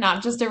here,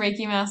 not just a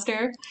Reiki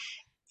master.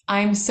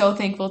 I'm so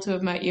thankful to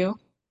have met you.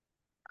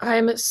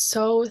 I'm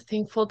so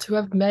thankful to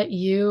have met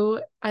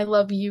you. I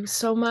love you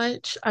so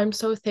much. I'm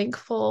so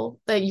thankful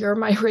that you're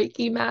my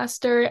Reiki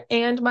master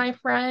and my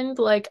friend.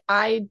 Like,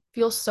 I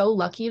feel so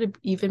lucky to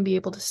even be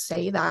able to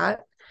say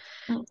that.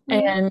 Mhm.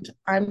 And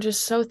I'm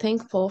just so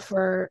thankful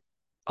for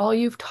all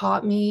you've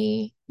taught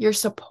me, your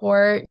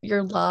support,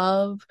 your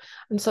love.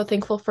 I'm so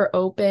thankful for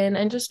Open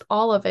and just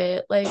all of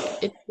it. Like,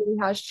 it really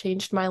has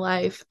changed my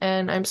life.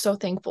 And I'm so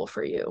thankful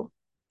for you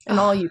and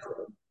all Oh, you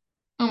do.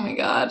 oh my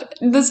God.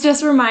 This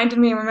just reminded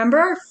me, remember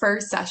our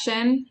first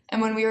session?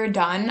 And when we were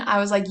done, I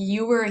was like,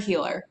 you were a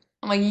healer.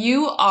 I'm like,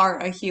 you are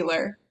a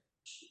healer.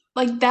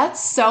 Like, that's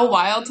so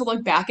wild to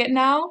look back at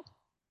now.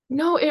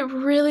 No, it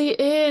really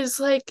is.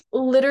 Like,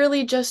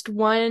 literally, just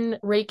one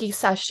Reiki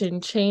session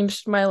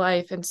changed my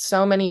life in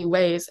so many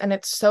ways. And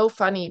it's so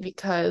funny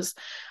because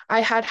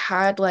I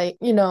had, like,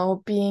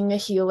 being a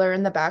healer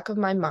in the back of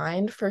my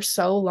mind for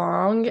so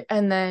long.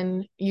 And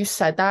then you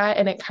said that,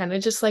 and it kind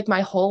of just like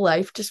my whole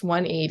life just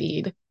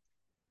 180'd.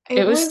 It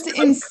It was was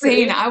so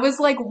insane. crazy. I was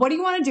like, what do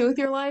you want to do with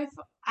your life?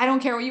 I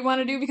don't care what you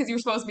want to do because you're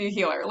supposed to be a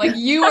healer. Like,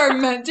 you are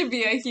meant to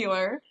be a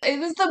healer. It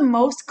was the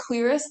most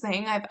clearest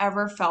thing I've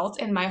ever felt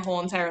in my whole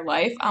entire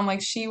life. I'm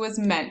like, she was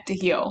meant to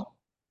heal.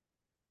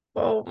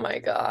 Oh my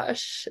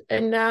gosh.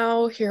 And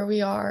now here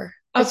we are.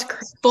 It's A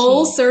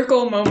full crazy.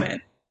 circle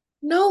moment.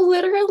 No,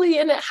 literally.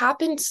 And it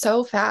happened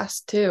so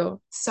fast, too.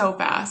 So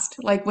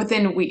fast. Like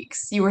within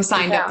weeks, you were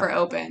signed up Yeah. for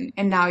open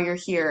and now you're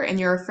here and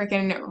you're a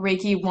freaking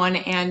Reiki 1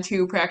 and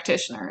 2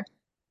 practitioner.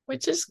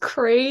 Which is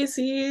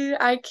crazy.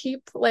 I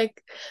keep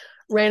like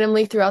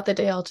randomly throughout the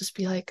day, I'll just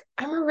be like,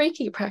 I'm a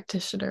Reiki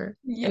practitioner.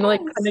 And like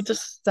kind of Yes.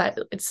 just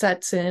it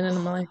sets in and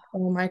I'm like,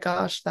 oh my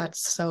gosh,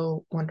 that's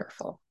so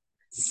wonderful.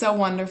 So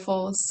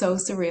wonderful, so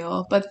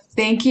surreal. But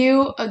thank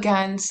you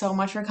again so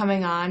much for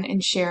coming on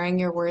and sharing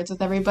your words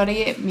with everybody.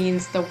 It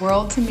means the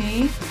world to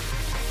me.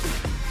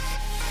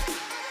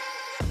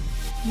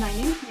 My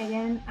name's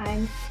Megan.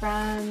 I'm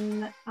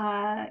from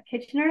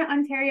Kitchener,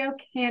 Ontario,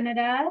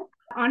 Canada.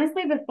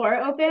 Honestly, before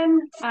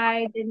Open,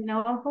 I didn't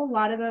know a whole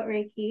lot about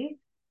Reiki.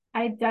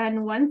 I'd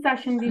done one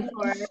session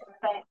before,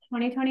 but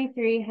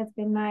 2023 has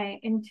been my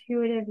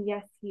intuitive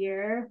yes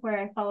year where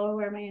I follow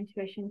where my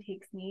intuition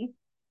takes me.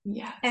 And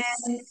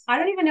Yes. I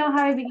don't even know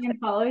how I began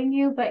following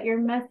you, but your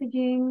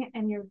messaging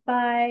and your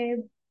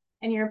vibe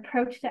and your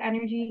approach to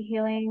energy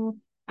healing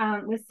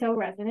was so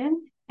resonant.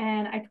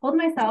 And I told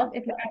myself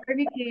if you ever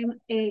became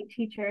a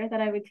teacher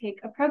that I would take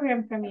a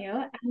program from you.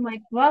 And I'm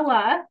like,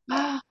 voila.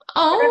 Oh,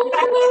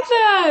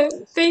 I love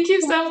that. Thank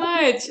you so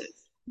much.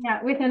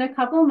 Yeah, within a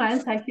couple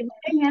months, I feel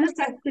like I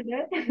manifested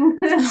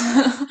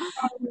it.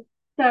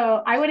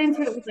 So I went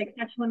into it with like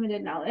such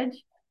limited knowledge,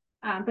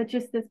 but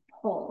just this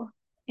pull.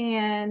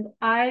 And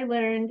I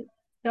learned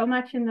so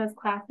much in those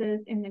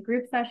classes, in the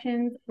group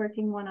sessions,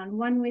 working one on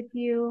one with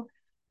you,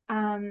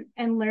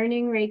 and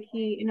learning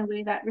Reiki in a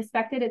way that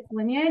respected its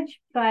lineage,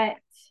 but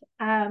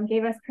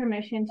gave us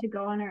permission to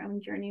go on our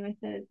own journey with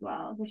it as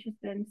well, which has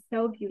been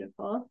so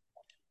beautiful.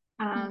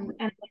 And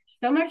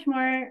so much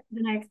more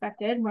than I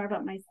expected, more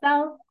about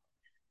myself,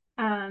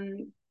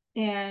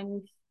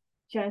 and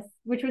just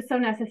which was so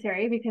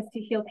necessary because to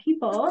heal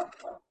people,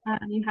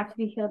 you have to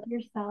be healed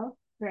yourself,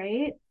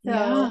 right? So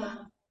Yeah.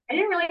 I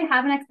didn't really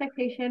have an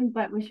expectation,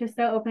 but was just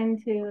so open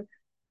to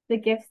the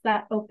gifts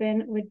that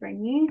open would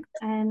bring me,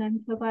 and I'm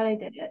so glad I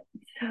did it.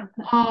 So,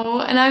 Oh,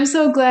 and I'm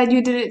so glad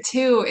you did it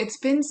too. It's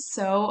been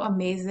so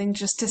amazing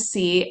just to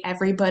see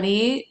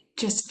everybody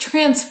just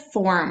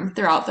transform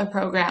throughout the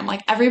program.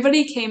 Like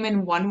everybody came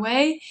in one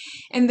way,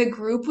 and the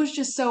group was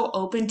just so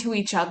open to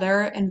each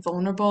other and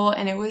vulnerable.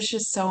 And it was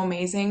just so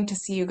amazing to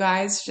see you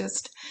guys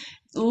just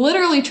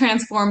literally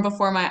transformed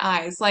before my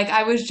eyes. Like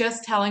I was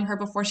just telling her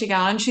before she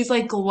got on, she's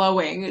like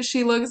glowing.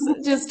 She looks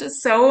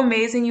just so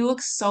amazing. You look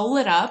so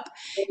lit up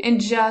and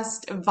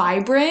just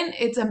vibrant.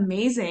 It's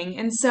amazing.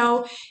 And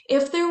so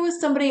if there was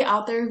somebody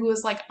out there who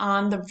was like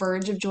on the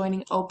verge of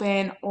joining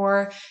open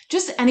or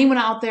just anyone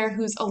out there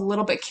who's a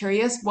little bit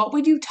curious, what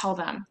would you tell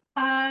them?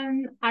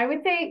 I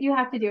would say you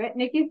have to do it.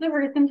 Nikki's the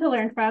person to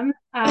learn from.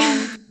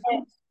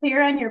 Get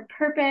clear on your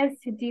purpose,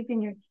 to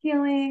deepen your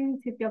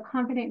healing, to feel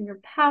confident in your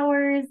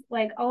powers,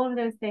 like all of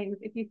those things.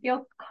 If you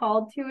feel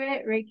called to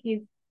it,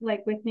 Reiki's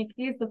like with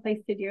Nikki is the place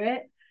to do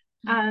it.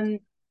 Um,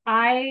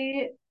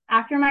 I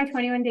after my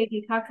 21-day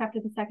detox after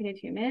the second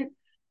attunement,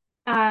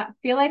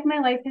 feel like my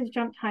life has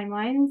jumped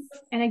timelines.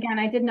 And again,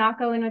 I did not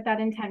go in with that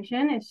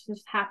intention. It's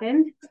just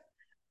happened.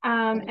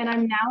 And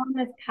I'm now on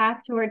this path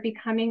toward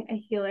becoming a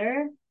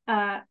healer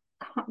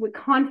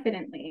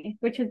confidently,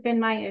 which has been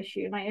my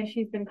issue. My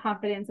issue has been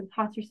confidence,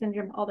 imposter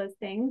syndrome, all those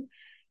things.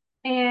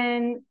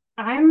 And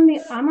I'm on the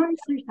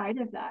other side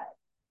of that.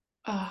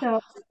 Oh,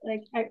 So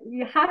like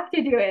you have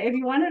to do it if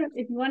you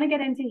want to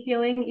get into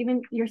healing,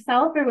 even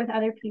yourself or with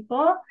other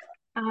people.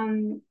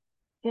 Um,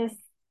 this,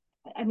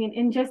 I mean,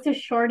 in just a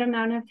short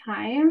amount of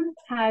time,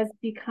 has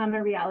become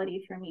a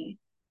reality for me.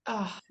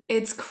 oh,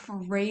 it's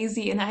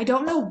crazy. And I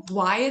don't know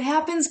why it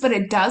happens, but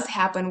it does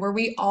happen where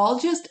we all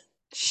just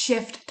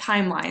shift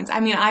timelines. I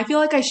mean, I feel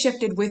like I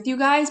shifted with you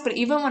guys, but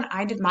even when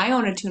I did my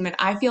own attunement,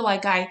 I feel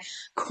like I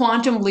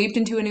quantum leaped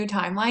into a new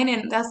timeline.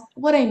 And that's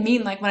what I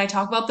mean. Like when I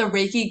talk about the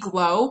Reiki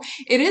glow,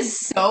 it is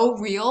so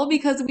real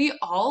because we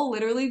all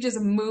literally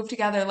just move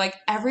together. Like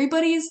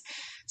everybody's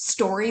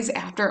stories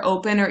after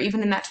open or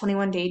even in that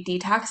 21-day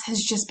detox has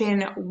just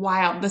been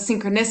wild. The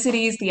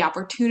synchronicities, the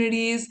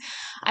opportunities.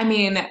 I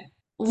mean,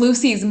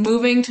 Lucy's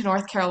moving to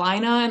North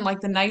Carolina and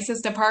like the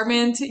nicest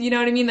apartment, you know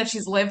what I mean, that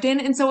she's lived in.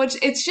 And so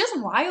it's just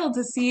wild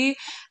to see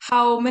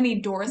how many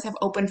doors have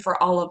opened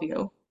for all of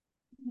you.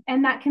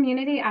 And that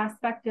community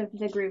aspect of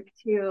the group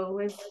too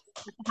was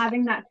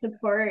having that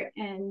support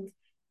and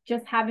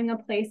just having a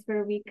place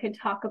where we could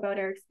talk about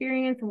our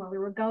experience and what we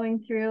were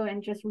going through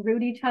and just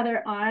root each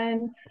other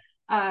on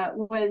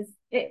was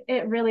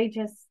it really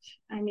just,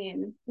 I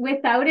mean,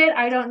 without it,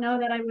 I don't know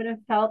that I would have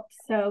felt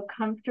so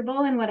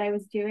comfortable in what I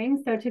was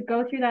doing. So to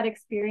go through that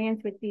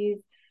experience with these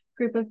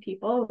group of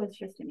people was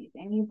just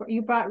amazing.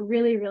 You brought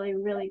really, really,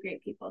 really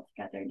great people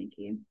together,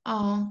 Nikki.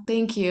 Oh,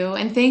 thank you.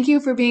 And thank you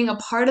for being a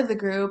part of the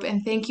group.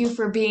 And thank you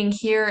for being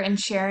here and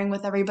sharing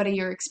with everybody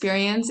your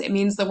experience. It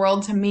means the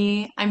world to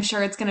me. I'm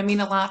sure it's going to mean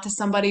a lot to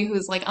somebody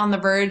who's like on the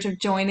verge of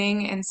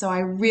joining. And so I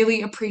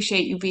really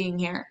appreciate you being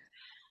here.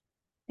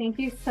 Thank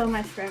you so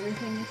much for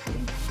everything,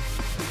 Nikki.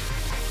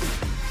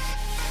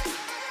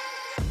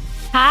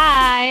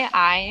 Hi,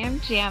 I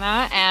am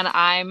Jana and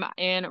I'm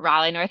in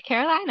Raleigh, North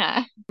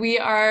Carolina. We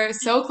are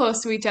so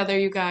close to each other,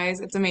 you guys.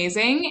 It's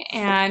amazing.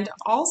 And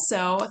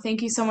also,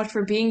 thank you so much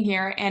for being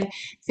here. And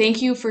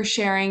thank you for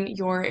sharing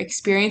your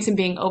experience and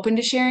being open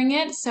to sharing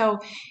it. So,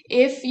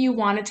 if you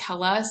want to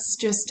tell us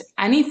just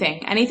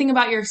anything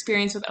about your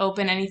experience with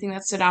open, anything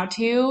that stood out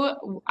to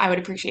you, I would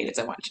appreciate it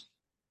so much.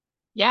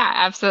 Yeah,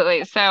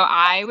 absolutely. So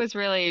I was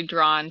really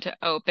drawn to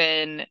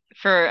open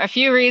for a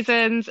few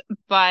reasons,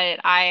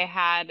 but I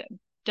had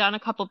done a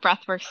couple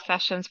breathwork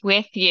sessions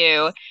with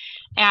you,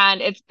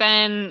 and it's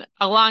been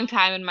a long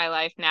time in my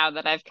life now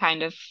that I've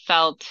kind of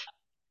felt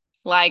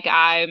like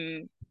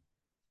I'm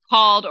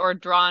called or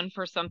drawn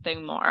for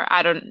something more.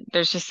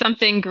 There's just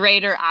something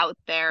greater out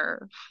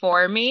there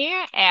for me,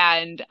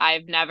 and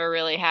I've never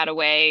really had a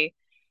way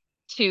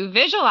to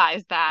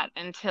visualize that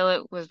until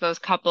it was those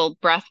couple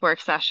breathwork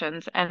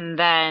sessions. And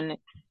then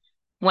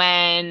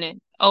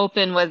when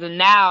open was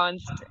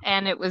announced,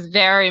 and it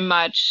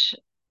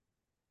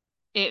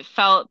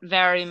felt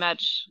very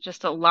much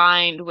just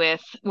aligned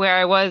with where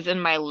I was in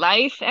my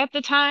life at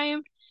the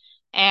time.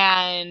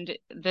 And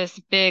this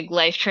big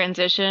life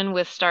transition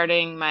with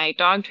starting my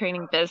dog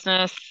training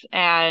business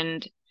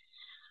and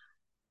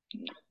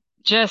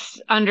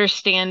just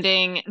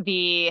understanding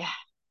the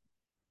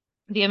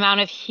amount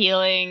of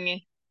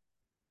healing,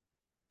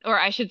 or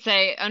I should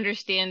say,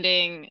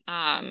 understanding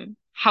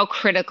how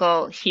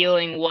critical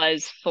healing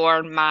was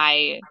for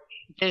my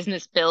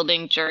business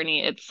building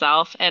journey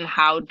itself and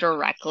how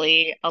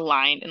directly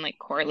aligned and like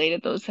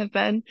correlated those have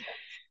been,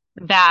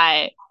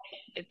 that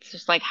it's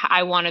just like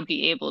I want to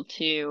be able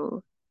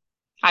to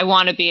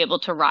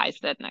rise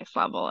to that next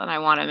level. And I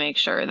want to make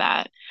sure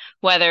that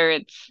whether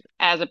it's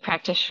as a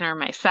practitioner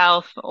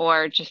myself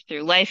or just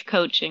through life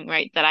coaching,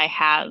 right, that I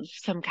have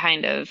some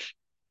kind of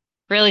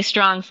really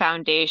strong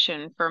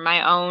foundation for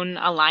my own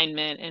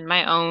alignment and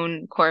my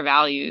own core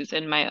values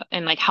and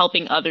like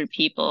helping other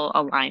people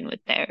align with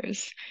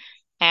theirs.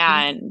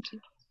 And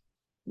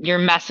your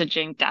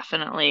messaging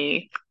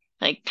definitely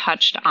like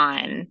touched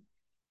on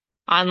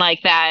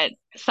like that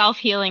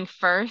self-healing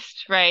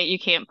first, right? You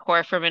can't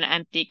pour from an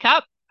empty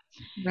cup.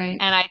 Right.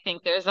 And I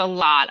think there's a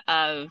lot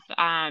of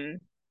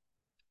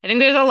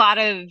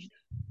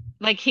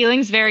like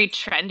healing's very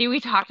trendy.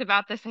 We talked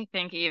about this, I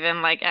think,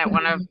 even like at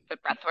one of Mhm. the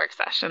breathwork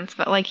sessions,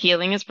 but like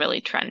healing is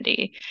really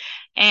trendy.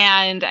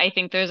 And I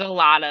think there's a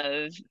lot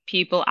of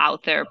people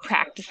out there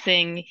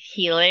practicing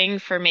healing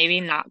for maybe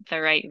not the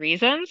right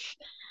reasons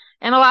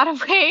in a lot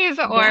of ways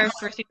or Yes.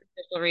 for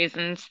superficial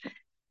reasons.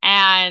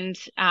 And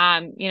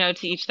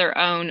to each their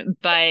own.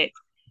 But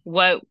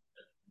what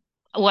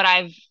what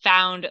I've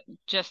found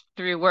just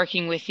through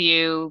working with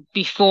you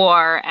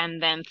before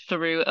and then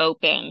through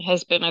Open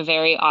has been a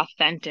very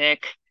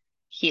authentic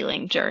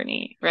healing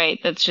journey, right?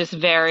 That's just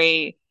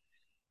very,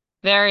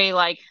 very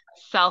like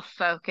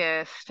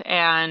self-focused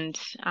and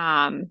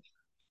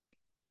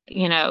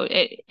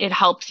it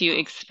helps you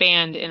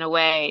expand in a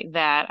way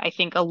that I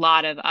think a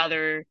lot of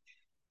other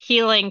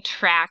healing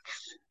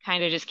tracks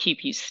kind of just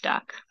keep you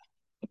stuck.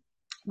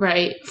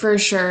 Right, for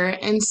sure.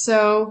 And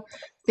so,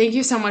 thank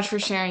you so much for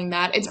sharing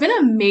that. It's been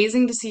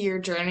amazing to see your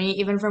journey,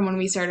 even from when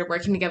we started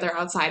working together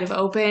outside of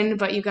Open.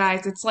 But you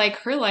guys, it's like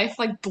her life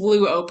like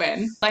blew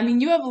open. I mean,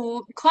 you have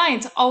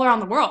clients all around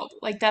the world.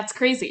 Like, that's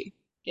crazy.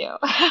 Do.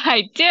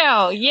 I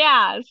do.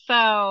 Yeah.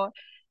 So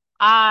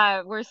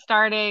we're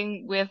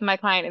starting with my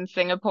client in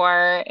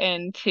Singapore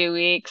in 2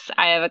 weeks.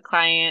 I have a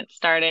client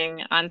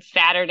starting on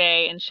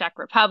Saturday in Czech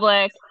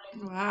Republic.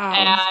 Wow.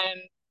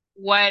 And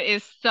what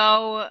is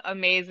so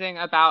amazing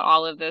about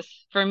all of this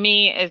for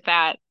me is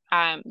that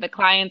the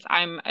clients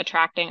I'm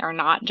attracting are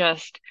not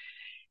just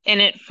in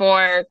it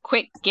for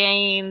quick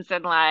gains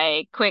and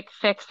like quick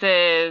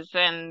fixes,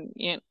 and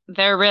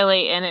they're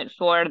really in it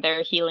for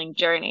their healing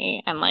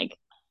journey. And like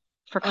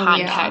for Oh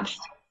yeah. context,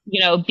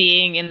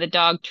 being in the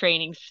dog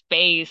training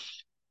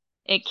space,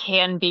 it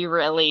can be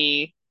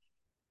really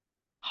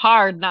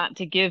hard not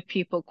to give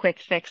people quick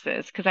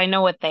fixes because I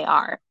know what they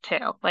are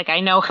too. Like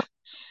I know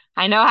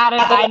how to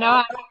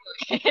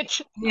do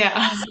it.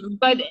 Yeah.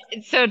 But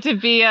so to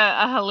be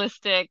a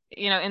holistic,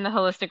 in the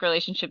holistic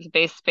relationships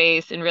based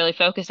space and really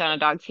focused on a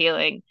dog's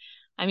healing,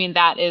 I mean,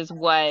 that is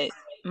what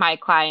my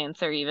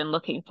clients are even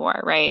looking for,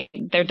 right?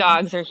 Their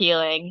dogs are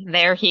healing,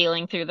 they're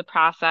healing through the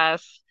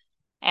process.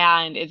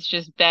 And it's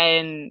just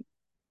been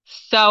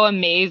so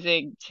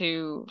amazing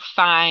to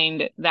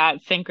find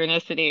that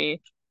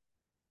synchronicity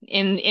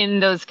in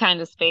those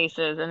kind of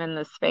spaces and in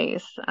this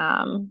space.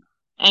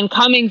 And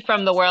coming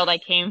from the world I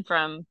came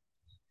from,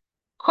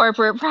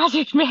 corporate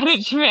project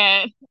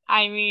management.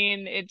 I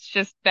mean, it's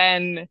just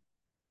been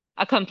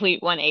a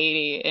complete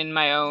 180 in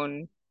my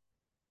own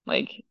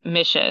like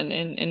mission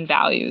and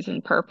values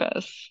and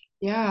purpose.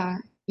 Yeah.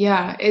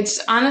 Yeah.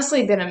 It's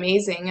honestly been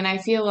amazing. And I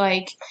feel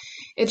like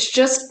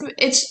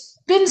it's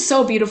been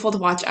so beautiful to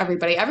watch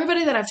everybody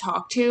that I've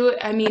talked to.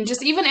 I mean,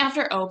 just even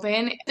after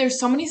open, there's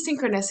so many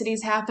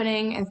synchronicities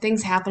happening and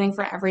things happening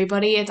for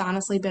everybody. It's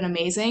honestly been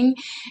amazing.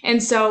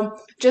 And so,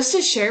 just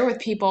to share with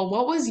people,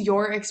 what was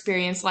your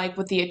experience like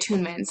with the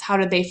attunements? How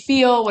did they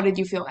feel? What did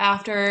you feel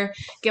after?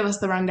 Give us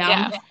the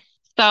rundown. Yeah.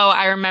 So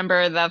I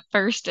remember the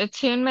first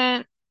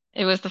attunement.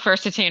 It was the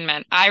first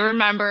attunement. I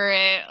remember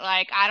it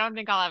like I don't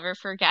think I'll ever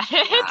forget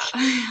it.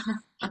 Yeah.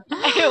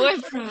 It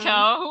was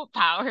so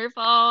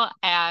powerful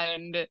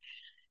and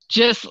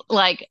just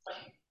like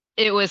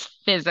it was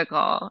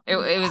physical. It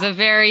was a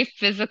very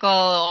physical,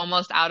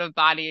 almost out of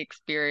body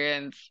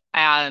experience,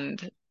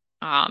 and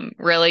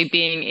really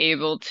being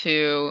able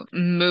to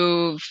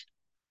move,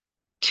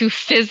 to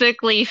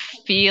physically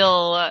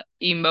feel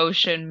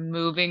emotion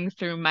moving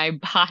through my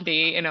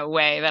body in a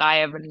way that I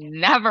have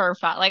never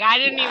felt. Like I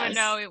didn't even Yes.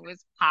 know it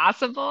was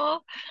possible.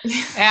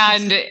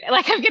 And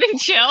like I'm getting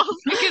chills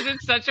because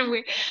it's such a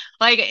weird,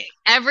 like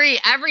every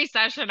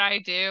session I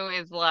do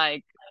is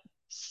like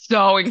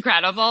so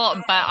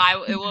incredible, but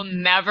it will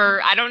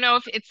never, I don't know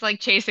if it's like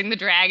chasing the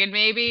dragon,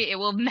 maybe. It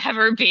will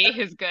never be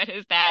as good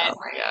as Oh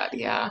my God.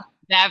 Yeah.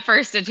 that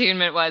first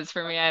attunement was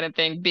for me, I don't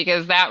think,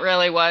 because that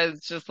really was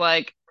just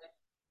like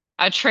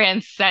a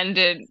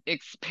transcendent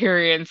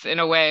experience in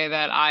a way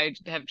that I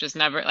have just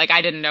never, like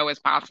I didn't know was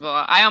possible.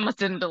 I almost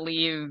didn't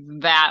believe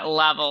that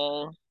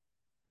level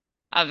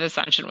of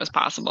ascension was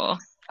possible.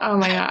 Oh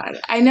my God.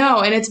 I know.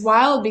 And it's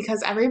wild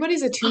because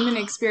everybody's attunement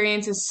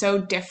experience is so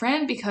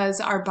different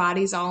because our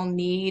bodies all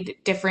need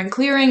different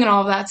clearing and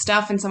all of that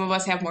stuff. And some of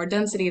us have more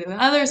density than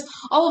others,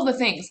 all of the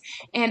things.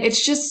 And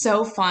it's just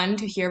so fun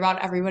to hear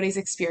about everybody's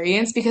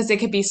experience because it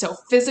could be so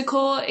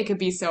physical, it could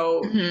be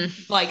so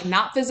Mhm. like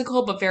not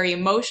physical, but very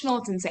emotional.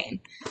 It's insane.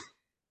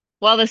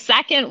 Well, the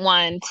second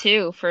one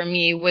too for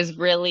me was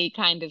really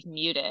kind of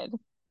muted.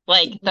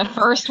 Like the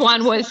first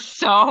one was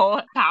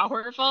so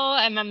powerful,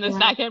 and then the Yeah.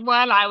 second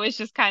one, I was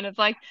just kind of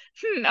like,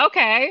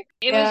 okay.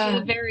 It was Yeah.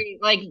 a very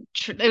like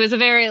it was a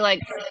very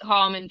like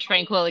calm and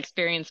tranquil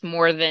experience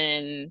more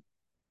than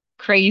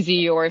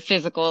crazy or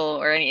physical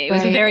or any. It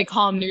was a Right. very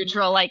calm,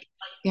 neutral. Like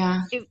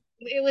Yeah.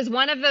 it was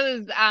one of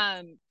those.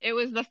 It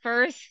was the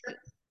first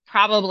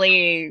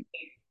probably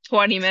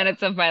 20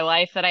 minutes of my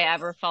life that I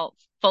ever felt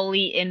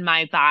fully in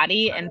my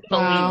body and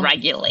fully Wow.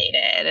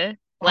 regulated.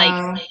 Like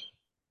Wow.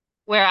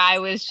 where I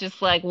was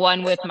just like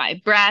one with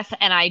my breath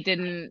and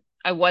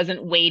I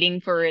wasn't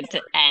waiting for it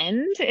to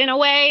end in a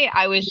way.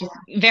 I was just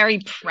very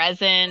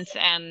present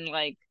and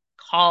like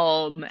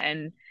calm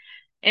and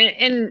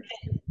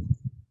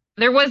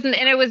there wasn't,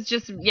 and it was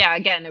just, yeah,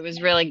 again, it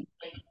was really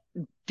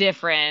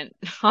different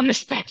on the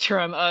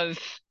spectrum of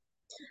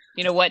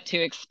what to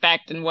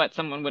expect and what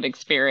someone would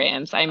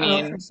experience. I Oh, for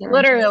mean, sure.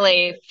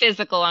 literally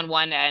physical on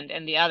one end,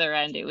 and the other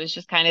end, it was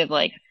just kind of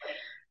like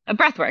a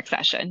breathwork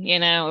session,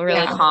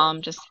 really Yeah.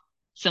 calm, just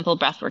simple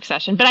breathwork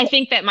session. But I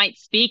think that might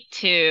speak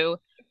to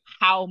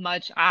how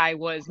much I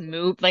was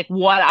moved, like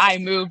what I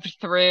moved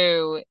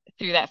through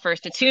that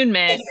first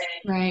attunement.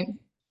 Right.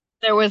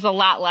 There was a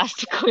lot less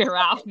to clear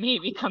out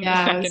maybe come the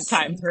second Yes.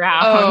 time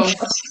around. Oh,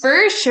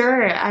 for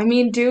sure. I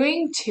mean,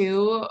 doing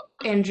two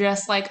in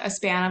just like a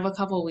span of a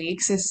couple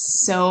weeks is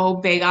so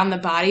big on the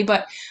body.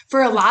 But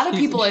for a It's lot of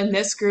people huge. in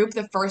this group,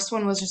 the first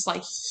one was just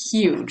like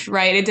huge,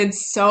 right? It did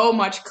so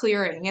much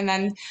clearing. And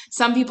then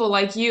some people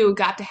like you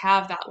got to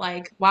have that,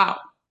 like, wow,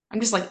 I'm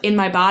just like in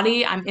my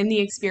body, I'm in the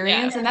Yeah,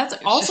 experience. And that's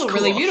it's just also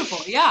really cool. beautiful.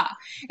 Yeah.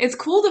 It's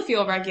cool to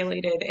feel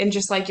regulated and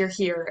just like you're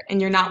here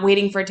and you're not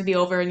waiting for it to be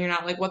over and you're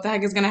not like, what the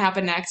heck is going to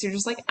happen next? You're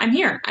just like, I'm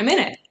here, I'm in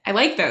it, I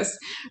like this,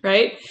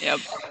 right? Yep.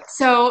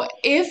 So,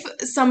 if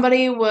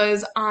somebody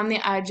was on the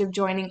edge of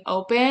joining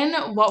open,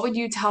 what would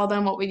you tell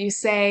them? What would you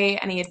say?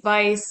 Any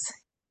advice?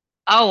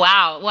 Oh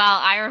wow. Well,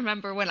 I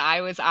remember when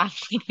I was on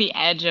like the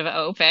edge of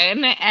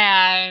open,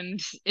 and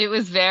it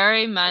was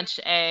very much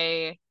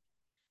a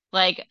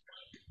like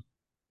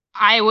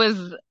I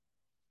was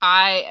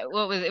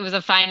it was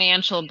a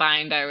financial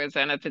bind I was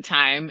in at the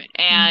time.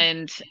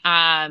 Mm.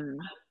 And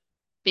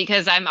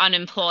because I'm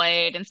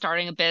unemployed and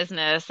starting a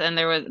business, and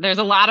there's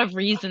a lot of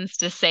reasons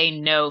to say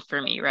no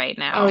for me right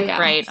Oh now, yeah.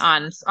 right?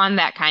 On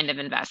that kind of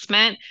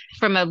investment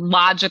from a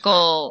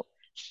logical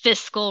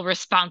fiscal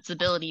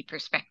responsibility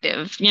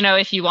perspective,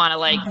 if you want to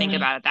like think Mhm.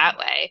 about it that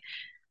way.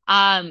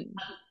 Um,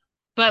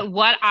 but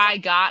what I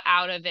got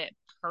out of it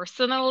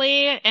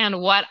personally and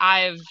what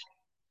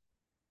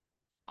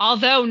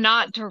although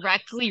not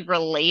directly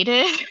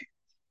related,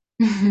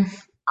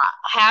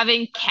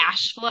 having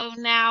cash flow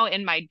now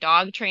in my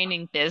dog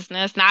training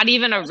business, not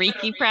even a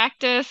Reiki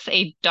practice,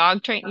 a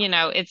dog train,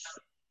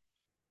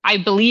 I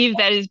believe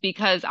that is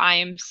because I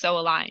am so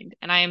aligned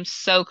and I am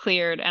so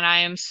cleared and I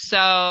am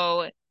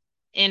so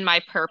in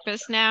my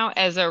purpose now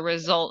as a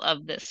result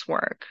of this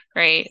work,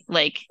 right?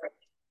 Like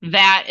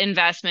that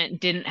investment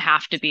didn't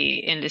have to be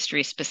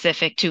industry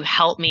specific to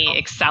help me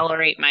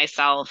accelerate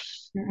myself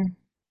Mhm.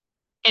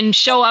 and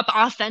show up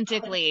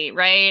authentically,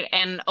 right?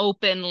 And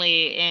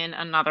openly in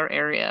another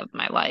area of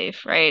my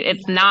life, right?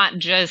 It's not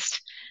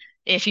just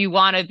if you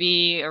want to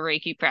be a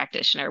Reiki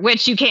practitioner,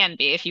 which you can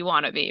be if you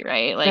want to be,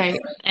 right? Like, Right.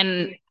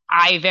 and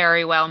I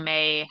very well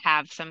may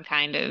have some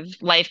kind of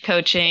life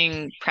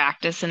coaching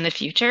practice in the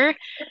future,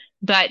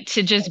 but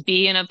to just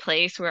be in a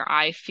place where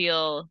I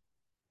feel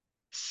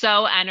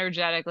so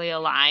energetically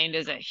aligned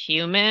as a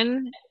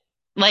human,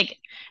 like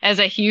as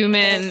a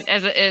human,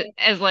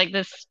 as like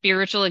this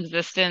spiritual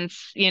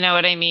existence, you know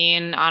what I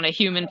mean, on a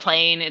human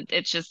plane,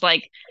 it's just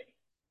like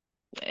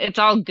it's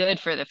all good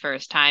for the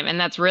first time, and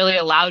that's really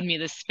allowed me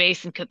the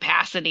space and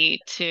capacity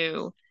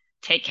to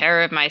take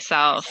care of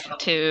myself,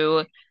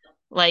 to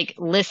like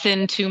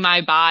listen to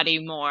my body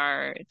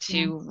more, Yeah.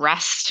 to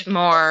rest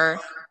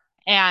more.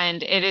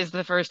 And it is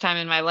the first time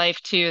in my life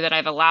too that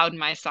I've allowed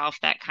myself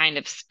that kind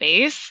of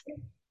space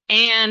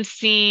and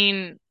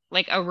seen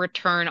like a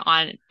return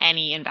on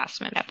any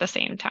investment at the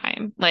same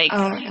time. Like,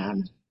 Oh my God.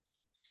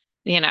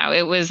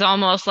 it was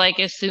almost like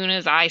as soon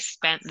as I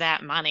spent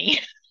that money,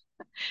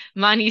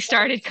 money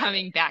started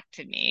coming back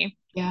to me.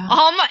 Yeah.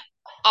 Almost,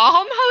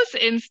 almost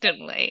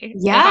instantly,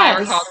 if I Yes.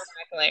 recall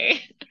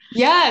correctly,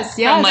 Yes,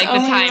 from yes. like Oh the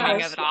my timing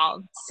gosh. of it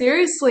all.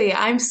 Seriously,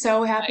 I'm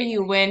so happy Like,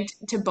 you went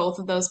to both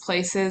of those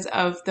places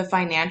of the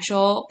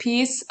financial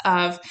piece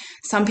of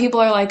some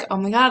people are like, "Oh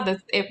my God,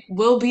 it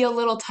will be a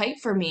little tight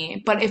for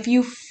me." But if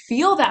you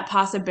feel that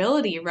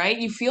possibility, right?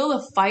 You feel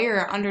the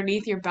fire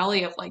underneath your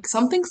belly of like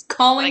something's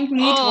calling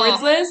me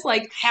towards oh, this,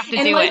 like have to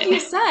and do like it. you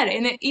said,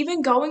 and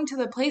even going to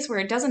the place where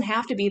it doesn't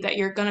have to be that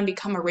you're going to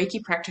become a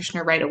Reiki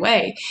practitioner right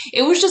away.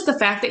 It was just the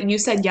fact that you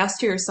said yes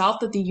to yourself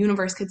that the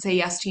universe could say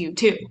yes to you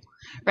too,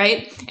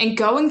 right? And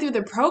going through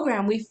the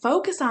program, we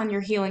focus on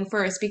your healing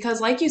first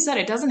because, like you said,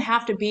 it doesn't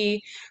have to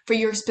be for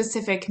your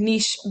specific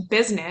niche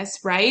business,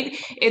 right?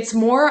 It's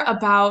more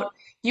about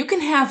you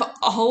can have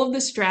all of the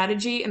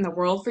strategy in the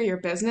world for your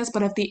business,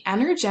 but if the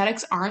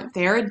energetics aren't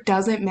there, it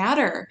doesn't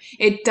matter.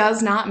 It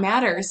does not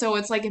matter. So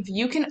it's like if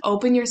you can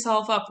open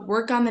yourself up,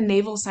 work on the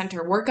navel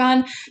center, work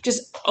on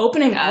just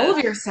opening all of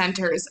Yes. your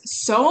centers,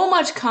 so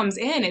much comes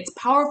in. It's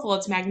powerful,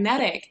 it's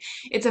magnetic,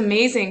 it's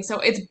amazing. So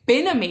it's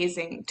been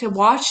amazing to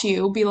watch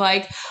you be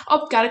like,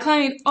 oh, got a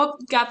client. Oh,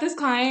 got this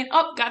client.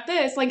 Oh, got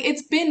this. Like,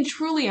 it's been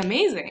truly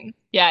amazing.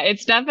 Yeah,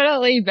 it's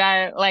definitely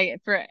better.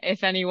 Like for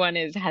if anyone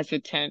is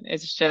hesitant,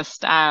 it's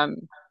just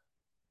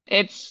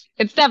it's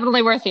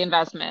definitely worth the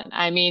investment.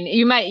 I mean,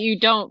 you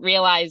don't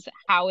realize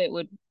how it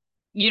would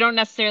you don't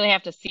necessarily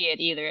have to see it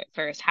either at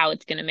first, how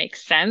it's going to make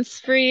sense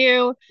for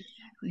you,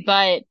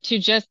 but to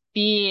just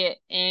be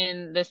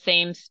in the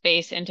same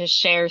space and to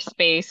share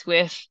space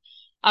with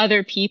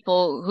other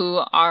people who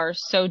are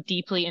so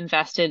deeply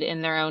invested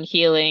in their own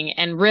healing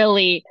and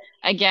really,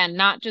 again,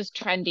 not just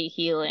trendy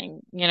healing,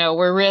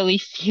 we're really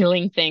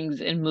feeling things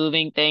and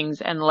moving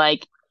things and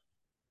like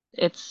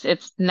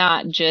it's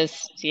not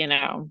just,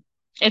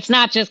 it's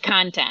not just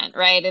content,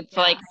 right? It's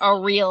Yeah. like a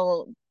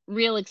real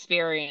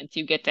experience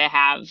you get to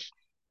have.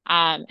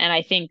 And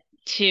I think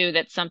too,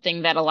 that's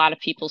something that a lot of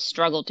people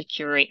struggle to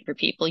curate for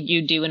people.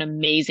 You do an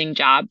amazing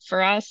job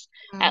for us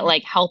at Mm.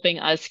 like helping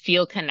us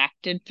feel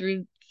connected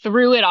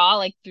through it all,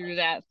 like through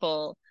that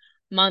full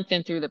month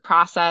and through the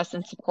process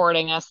and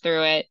supporting us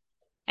through it.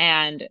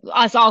 And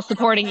us all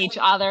supporting each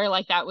other,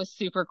 like that was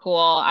super cool.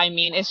 I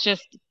mean,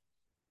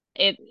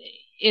 it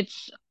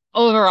it's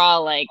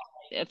overall like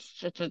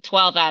it's a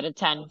 12 out of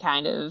 10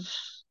 kind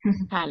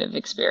of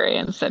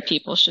experience that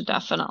people should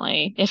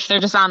definitely, if they're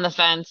just on the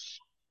fence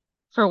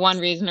for one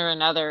reason or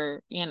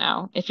another,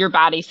 if your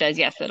body says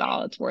yes at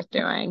all, it's worth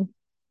doing.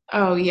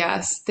 Oh,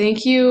 yes.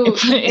 Thank you.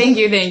 Thank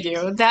you. Thank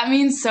you. That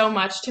means so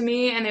much to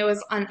me. And it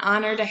was an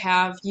honor to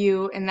have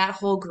you and that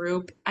whole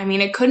group. I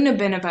mean, it couldn't have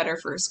been a better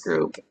first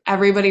group.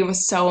 Everybody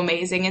was so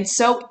amazing and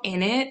so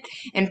in it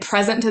and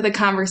present to the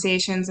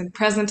conversations and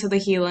present to the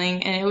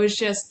healing. And it was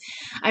just,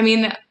 I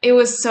mean, it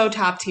was so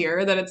top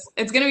tier that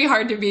it's going to be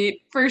hard to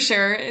beat for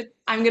sure.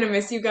 I'm going to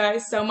miss you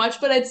guys so much,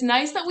 but it's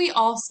nice that we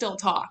all still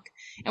talk.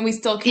 and we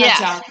still catch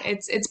Yeah. up.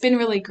 It's been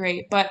really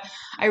great, but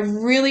I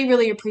really,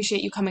 really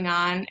appreciate you coming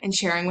on and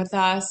sharing with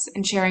us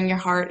and sharing your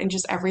heart and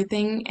just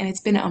everything. And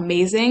it's been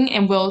amazing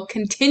and will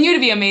continue to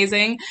be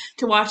amazing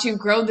to watch you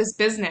grow this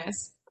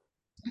business.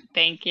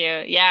 Thank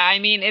you. Yeah, I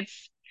mean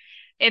it's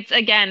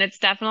again, it's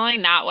definitely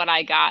not what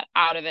I got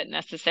out of it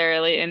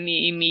necessarily in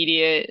the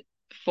immediate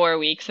 4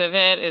 weeks of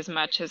it, as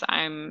much as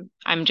I'm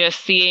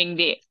just seeing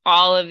the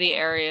all of the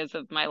areas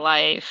of my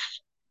life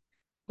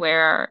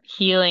where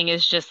healing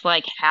is just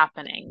like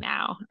happening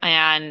now.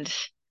 And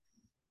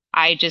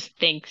I just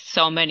think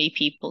so many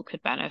people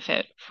could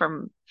benefit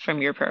from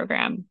your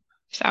program.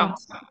 So Oh,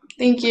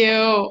 thank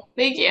you.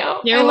 Thank you.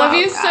 I you're love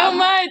you so welcome.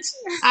 much.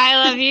 I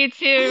love you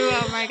too.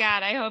 Oh my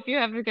God. I hope you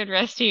have a good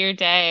rest of your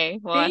day.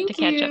 We'll have to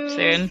Thank catch up you.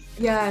 soon.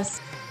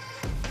 Yes.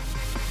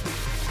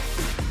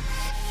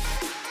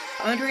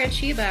 Andrea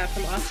Chiba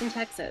from Austin,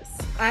 Texas.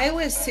 I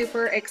was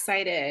super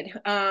excited.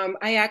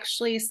 I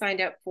actually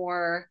signed up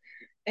for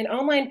an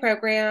online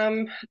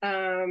program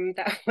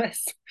that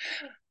was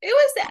it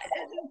was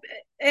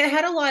it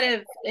had a lot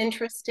of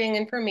interesting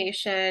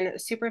information,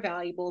 super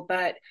valuable,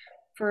 but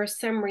for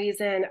some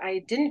reason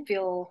I didn't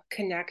feel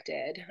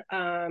connected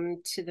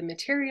to the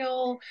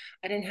material.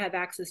 I didn't have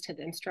access to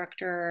the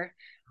instructor.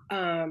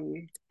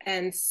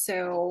 And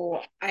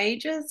so I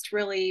just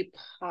really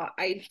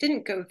I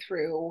didn't go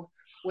through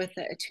with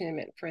the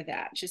attunement for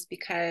that just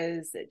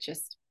because it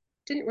just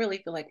didn't really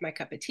feel like my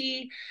cup of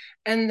tea.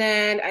 And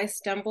then I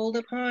stumbled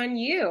upon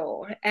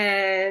you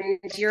and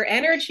your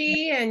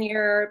energy and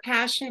your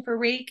passion for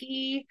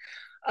Reiki.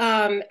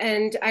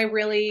 And I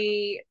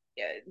really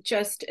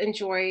just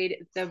enjoyed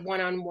the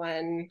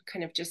one-on-one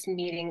kind of just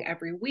meeting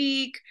every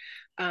week,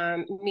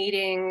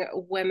 meeting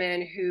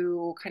women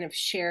who kind of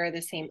share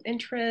the same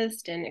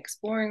interest in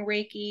exploring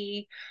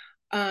Reiki.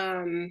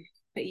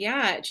 But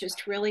yeah, it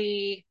just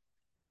really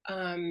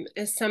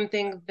is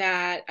something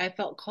that I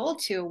felt called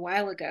to a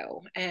while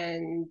ago.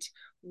 And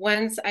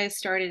once I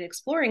started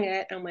exploring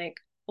it, I'm like,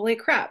 holy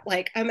crap,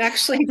 like I'm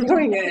actually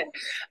doing it.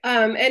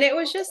 And it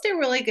was just a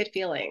really good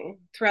feeling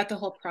throughout the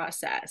whole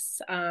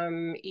process.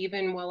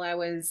 Even while I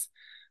was,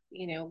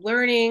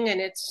 learning.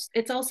 And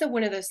it's also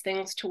one of those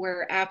things to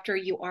where after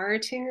you are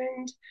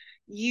attuned,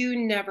 you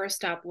never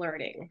stop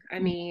learning. I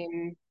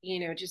mean,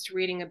 just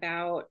reading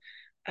about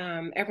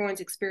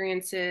everyone's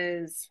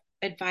experiences,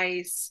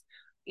 advice,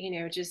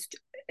 just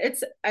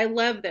I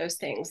love those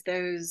things,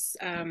 those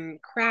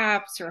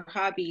crafts or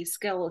hobbies,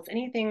 skills,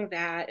 anything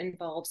that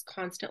involves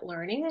constant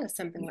learning is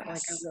something that like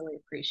I Yes. really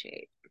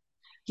appreciate.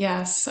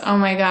 Yes. Oh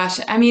my gosh.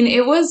 I mean,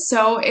 it was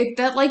so it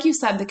that like you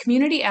said, the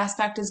community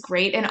aspect is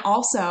great. And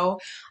also,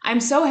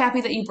 I'm so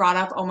happy that you brought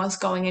up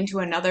almost going into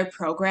another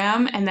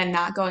program and then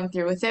not going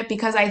through with it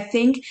because I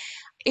think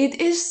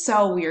it is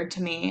so weird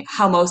to me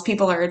how most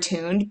people are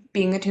attuned,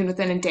 being attuned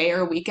within a day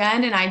or a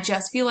weekend. And I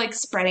just feel like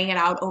spreading it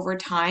out over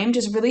time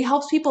just really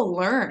helps people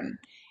learn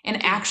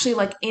and actually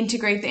like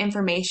integrate the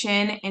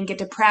information and get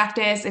to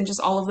practice and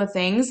just all of the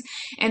things.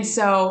 And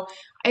so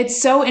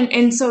it's so,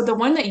 and so the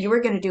one that you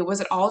were going to do, was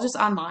it all just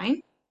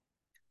online?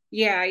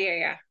 Yeah.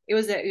 It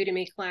was an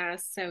Udemy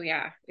class, so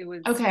yeah, it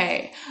was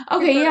Okay.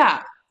 Okay. super.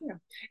 Yeah.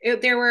 Yeah,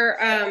 there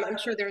were. I'm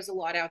sure there's a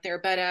lot out there,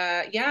 but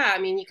yeah, I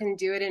mean, you can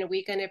do it in a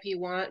weekend if you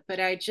want. But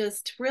I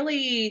just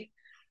really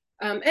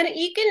and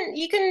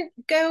you can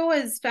go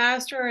as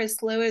fast or as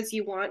slow as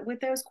you want with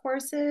those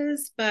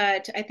courses,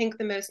 but I think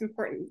the most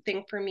important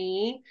thing for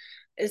me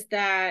is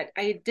that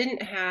I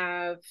didn't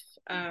have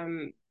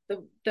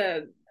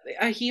the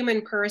a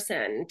human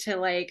person to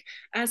like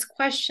ask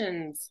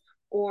questions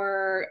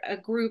or a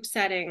group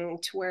setting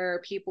to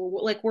where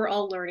people like we're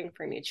all learning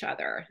from each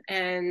other.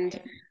 And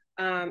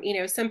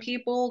some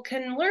people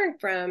can learn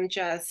from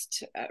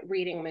just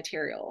reading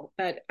material,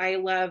 but I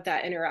love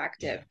that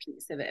interactive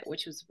piece of it,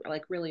 which was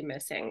like really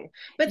missing.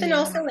 But then Yeah.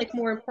 also, like,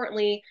 more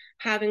importantly,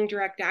 having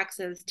direct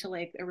access to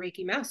like a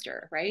Reiki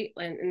master, right?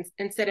 And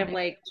instead of Right.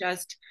 like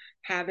just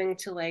having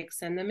to like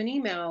send them an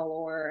email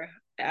or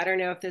I don't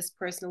know if this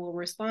person will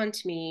respond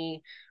to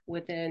me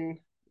within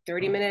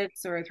 30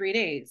 minutes or 3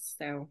 days.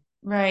 So,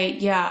 Right.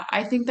 Yeah.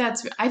 I think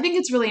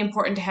it's really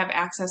important to have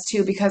access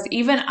to because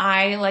even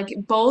I, like,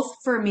 both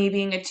for me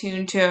being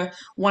attuned to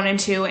one and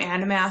two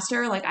and a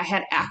master, like, I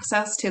had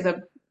access to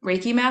the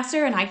Reiki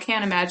master and I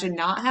can't imagine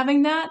not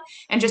having that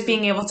and just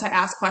being able to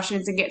ask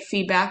questions and get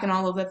feedback and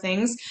all of the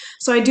things.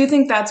 So I do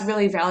think that's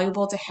really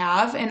valuable to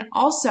have. And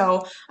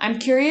also, I'm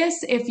curious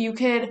if you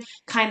could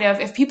kind of,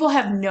 if people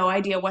have no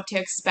idea what to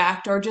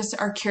expect or just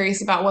are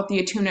curious about what the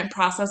attunement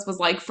process was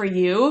like for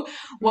you,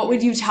 what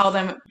would you tell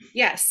them?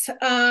 yes.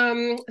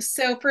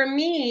 So for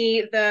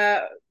me,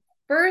 the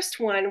first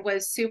one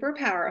was super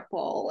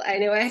powerful. I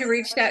know I had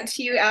reached out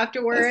to you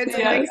afterwards.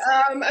 I'm like,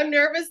 Yes. I'm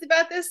nervous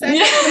about this second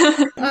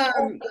one. Yeah.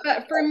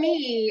 But for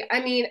me, I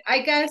mean,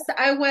 I guess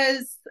I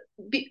was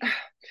be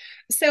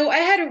so I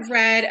had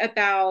read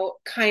about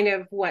kind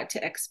of what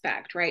to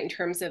expect, right, in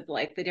terms of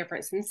like the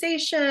different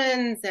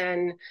sensations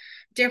and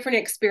different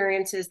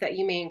experiences that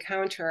you may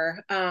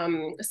encounter.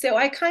 So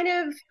I kind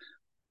of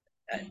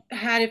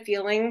had a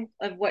feeling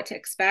of what to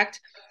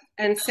expect.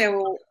 And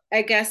so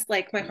I guess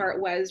like my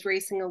heart was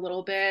racing a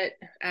little bit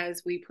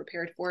as we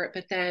prepared for it,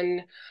 but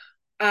then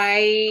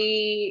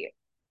I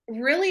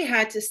really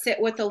had to sit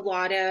with a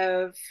lot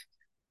of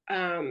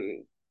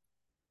um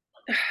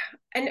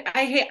and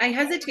I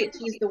hesitate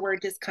to use the word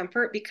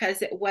discomfort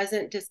because it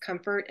wasn't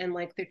discomfort in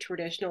like the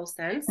traditional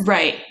sense.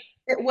 Right.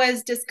 It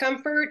was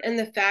discomfort in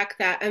the fact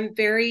that I'm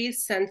very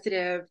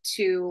sensitive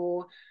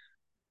to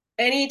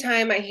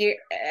anytime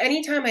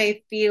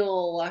I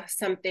feel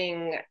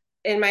something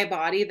in my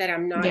body that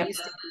I'm not Yep.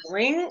 used to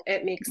feeling,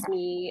 it makes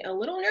me a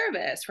little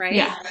nervous, right?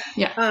 Yeah.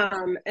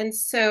 Yeah. And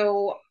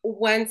so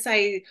once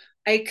I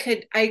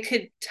could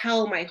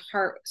tell my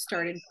heart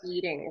started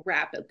beating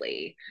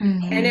rapidly.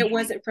 And Hmm. it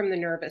wasn't from the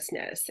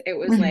nervousness. It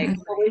was like,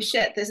 Hmm. holy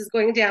shit, this is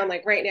going down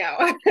like right now.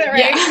 Yeah.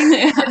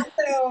 Right. Yeah.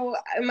 So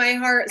my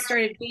heart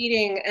started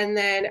beating, and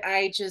then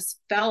I just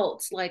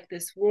felt like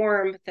this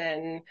warmth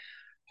and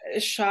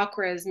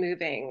chakras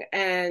moving.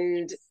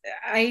 And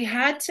I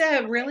had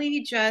to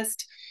really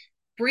just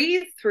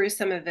breathe through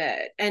some of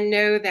it and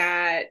know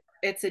that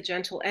it's a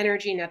gentle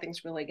energy,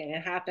 nothing's really going to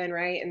happen,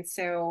 right? And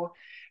so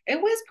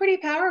it was pretty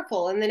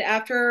powerful. And then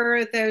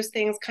after those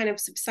things kind of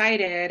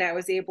subsided, I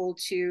was able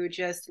to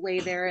just lay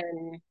there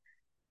and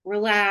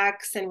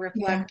relax and Yeah.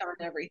 reflect on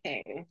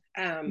everything.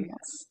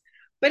 Yes.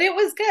 But it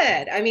was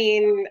good. I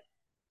mean,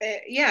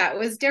 yeah, it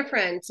was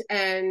different,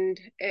 and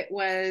it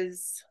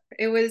was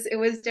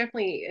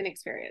definitely an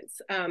experience.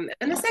 And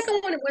the Yes.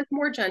 second one, it was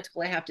more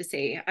gentle, I have to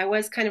say. I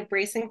was kind of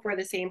bracing for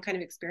the same kind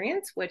of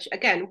experience, which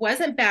again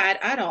wasn't bad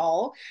at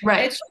all.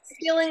 Right. It's just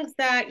feelings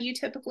that you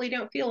typically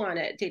don't feel on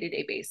a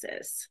day-to-day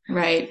basis.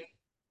 Right.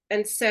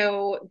 And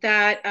so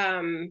that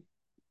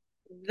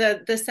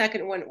the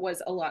second one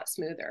was a lot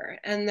smoother.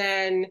 And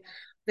then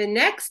the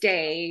next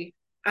day,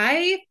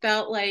 I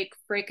felt like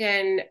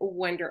freaking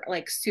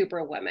like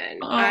Superwoman.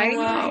 Oh, I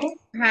wow.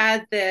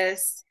 had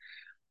this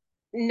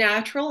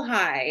natural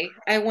high.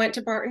 I went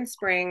to Barton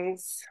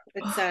Springs.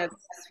 It's a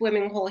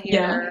swimming hole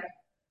Yeah. here.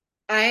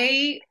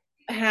 I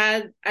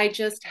I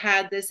just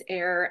had this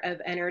air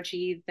of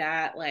energy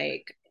that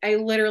like I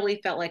literally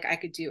felt like I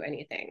could do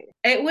anything.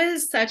 It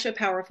was such a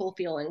powerful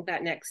feeling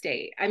that next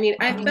day. I mean,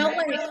 I felt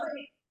like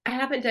I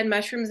haven't done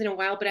mushrooms in a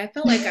while, but I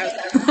felt like I was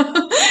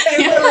I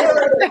Yeah.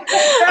 really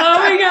Oh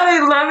my God,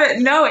 I love it.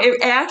 No, it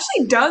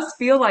actually does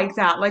feel like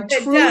that. Like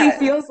it truly does.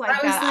 feels like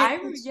I was that. like,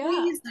 I the yeah.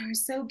 trees are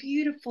so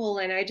beautiful.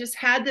 And I just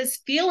had this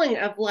feeling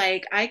of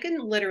like I can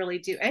literally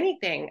do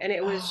anything. And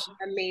it was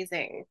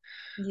amazing.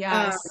 Um,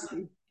 Yes.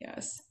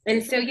 Yes.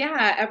 and so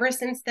yeah, ever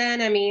since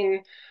then, I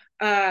mean,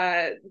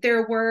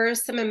 there were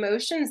some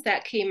emotions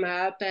that came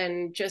up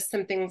and just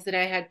some things that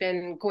I had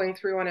been going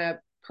through on a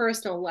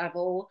personal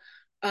level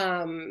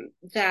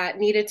that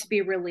needed to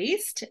be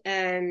released.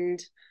 And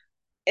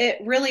it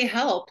really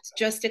helped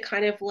just to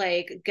kind of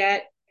like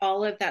get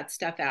all of that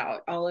stuff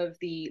out, all of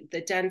the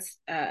dense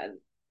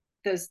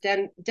those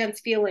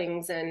dense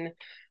feelings and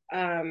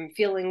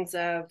feelings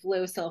of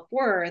low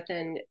self-worth.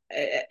 And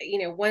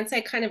once I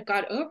kind of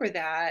got over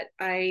that,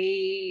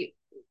 I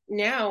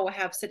now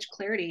have such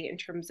clarity in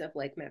terms of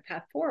like my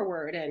path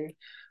forward and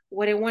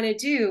what I want to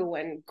do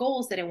and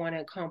goals that I want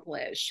to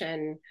accomplish,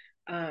 and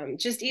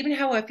just even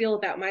how I feel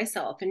about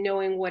myself and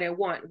knowing what I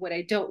want, what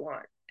I don't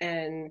want.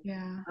 And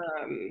Yeah.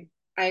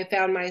 I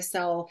found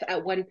myself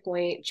at one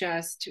point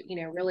just,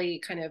 really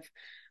kind of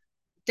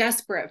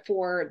desperate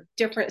for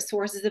different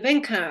sources of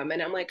income.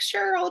 And I'm like,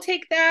 sure, I'll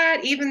take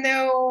that, even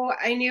though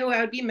I knew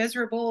I would be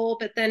miserable.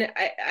 But then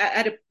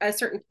at a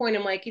certain point,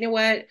 I'm like, you know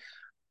what?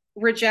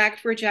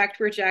 Reject, reject,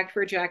 reject,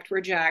 reject,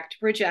 reject,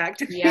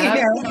 reject.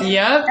 Yep.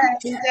 Yep.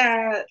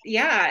 And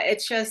yeah,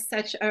 it's just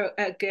such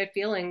a good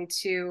feeling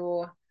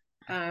to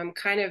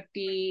kind of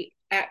be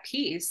at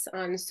peace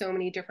on so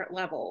many different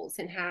levels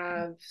and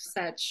have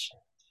such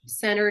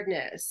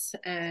centeredness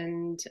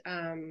and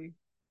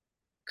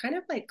kind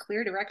of like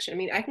clear direction. I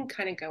mean, I can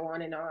kind of go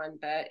on,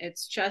 but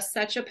it's just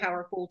such a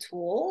powerful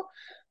tool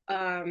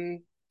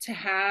to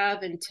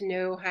have and to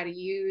know how to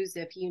use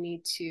if you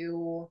need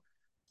to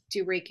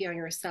do Reiki on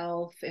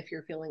yourself, if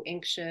you're feeling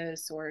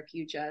anxious, or if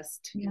you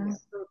just, Yeah.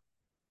 for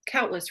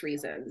countless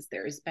reasons,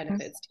 there's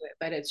benefits to it.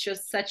 But it's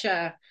just such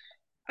a,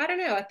 I don't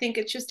know, I think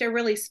it's just a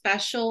really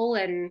special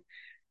and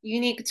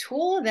unique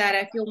tool that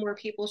I feel more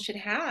people should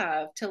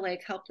have to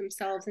like help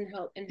themselves and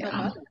help Yeah.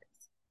 others.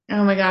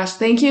 Oh my gosh,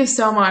 thank you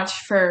so much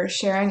for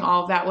sharing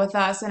all of that with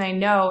us. And I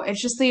know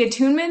it's just the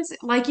attunements,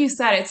 like you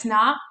said, it's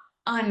not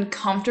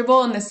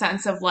uncomfortable in the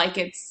sense of like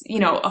it's,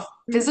 a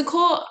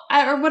physical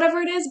or whatever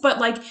it is, but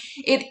like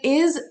it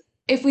is,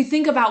 if we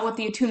think about what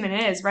the attunement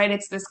is, right?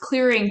 It's this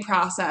clearing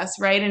process,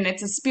 right? And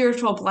it's a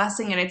spiritual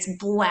blessing and it's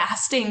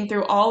blasting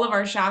through all of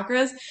our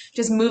chakras,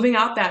 just moving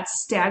out that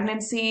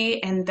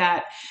stagnancy and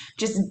that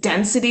just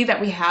density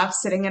that we have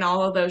sitting in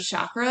all of those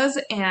chakras.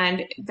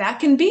 And that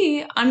can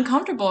be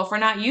uncomfortable if we're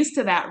not used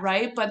to that,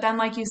 right? But then,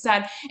 like you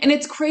said, and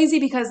it's crazy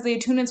because the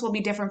attunements will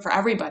be different for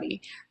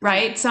everybody,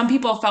 right? Some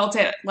people felt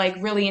it like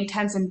really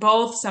intense in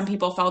both, some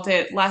people felt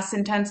it less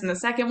intense in the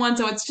second one.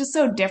 So it's just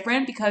so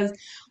different because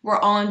we're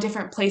all in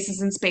different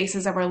places and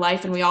spaces of our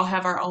life, and we all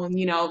have our own,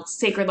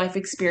 sacred life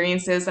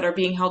experiences that are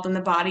being held in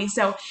the body.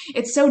 So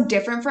it's so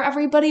different for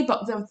everybody,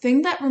 but the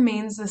thing that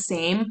remains the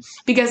same,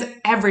 because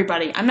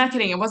everybody, I'm not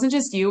kidding, it wasn't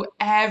just you,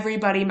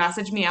 everybody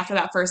messaged me after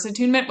that first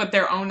attunement with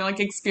their own like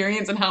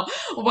experience and how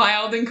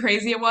wild and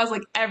crazy it was,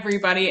 like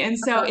everybody. And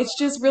so it's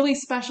just really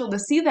special to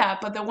see that.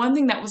 But the one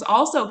thing that was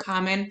also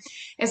common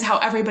is how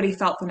everybody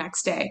felt the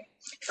next day.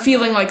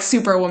 Feeling like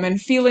Superwoman,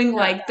 feeling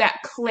like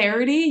that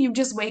clarity. You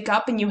just wake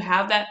up and you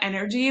have that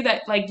energy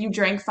that like you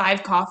drank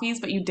 5 coffees,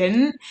 but you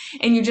didn't,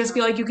 and you just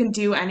feel like you can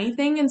do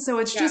anything. And so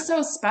it's just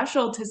so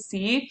special to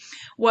see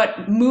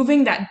what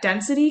moving that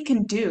density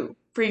can do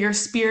for your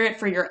spirit,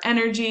 for your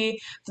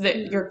energy, for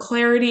your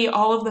clarity,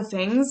 all of the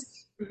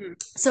things.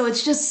 So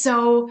it's just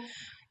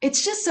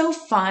so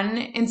fun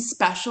and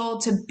special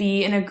to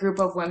be in a group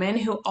of women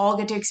who all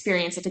get to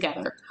experience it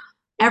together.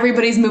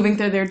 Everybody's moving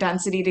through their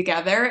density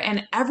together,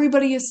 and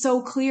everybody is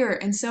so clear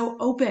and so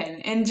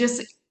open and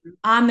just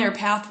on their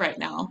path right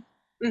now.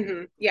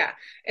 Yeah,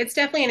 it's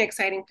definitely an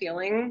exciting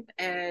feeling,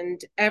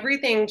 and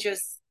everything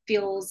just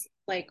feels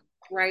like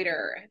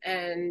brighter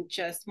and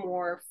just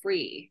more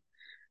free.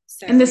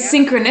 So, and the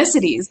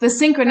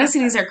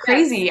synchronicities are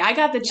crazy. Yes. I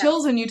got the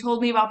chills when you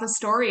told me about the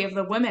story of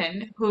the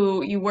women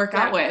who you work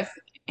out with,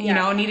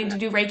 needing to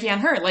do Reiki on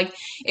her. Like,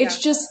 it's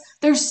just,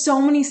 there's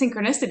so many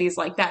synchronicities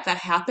like that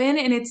happen,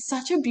 and it's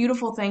such a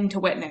beautiful thing to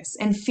witness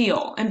and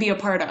feel and be a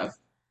part of.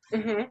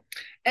 And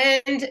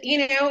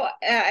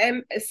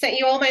I sent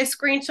you all my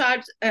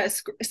screenshots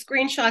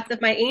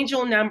of my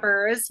angel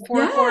numbers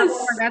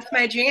 444. That's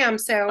my jam.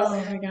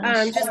 So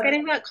just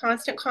getting that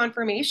constant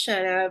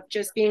confirmation of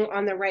just being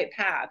on the right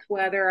path,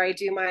 whether I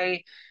do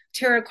my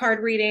tarot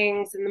card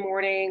readings in the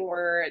morning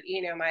or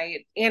my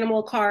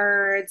animal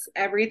cards,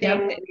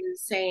 everything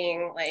is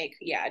saying like,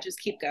 just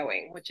keep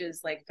going, which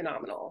is like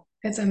phenomenal.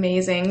 It's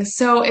amazing.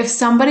 So if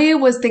somebody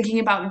was thinking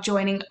about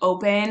joining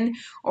Open,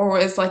 or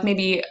was like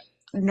maybe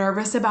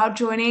nervous about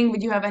joining,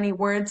 would you have any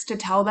words to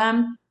tell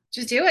them?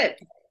 Just do it.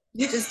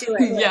 Just do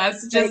it.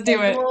 Yes, just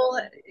do it. You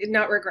will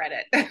not regret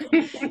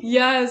it.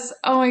 Yes.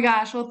 Oh my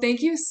gosh. Well,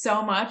 thank you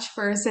so much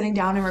for sitting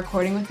down and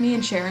recording with me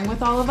and sharing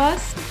with all of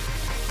us.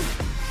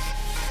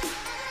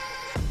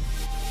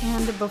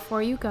 And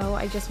before you go,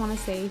 I just want to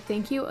say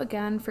thank you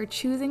again for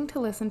choosing to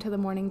listen to the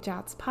Morning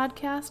Jats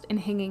podcast and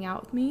hanging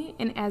out with me.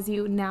 And as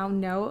you now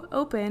know,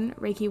 Open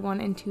Reiki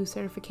 1 and 2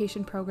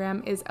 certification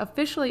program is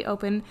officially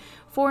open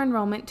for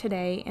enrollment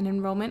today, and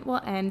enrollment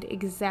will end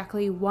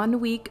exactly 1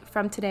 week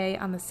from today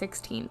on the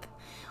 16th.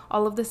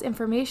 All of this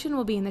information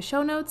will be in the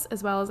show notes,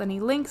 as well as any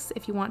links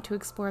if you want to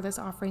explore this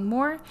offering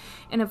more.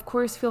 And of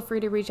course, feel free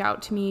to reach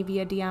out to me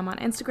via DM on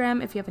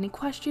Instagram if you have any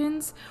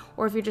questions,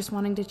 or if you're just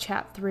wanting to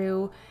chat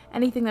through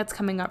anything that's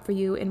coming up for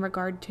you in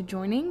regard to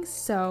joining.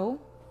 So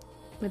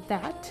with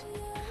that,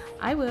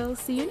 I will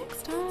see you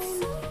next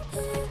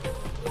time.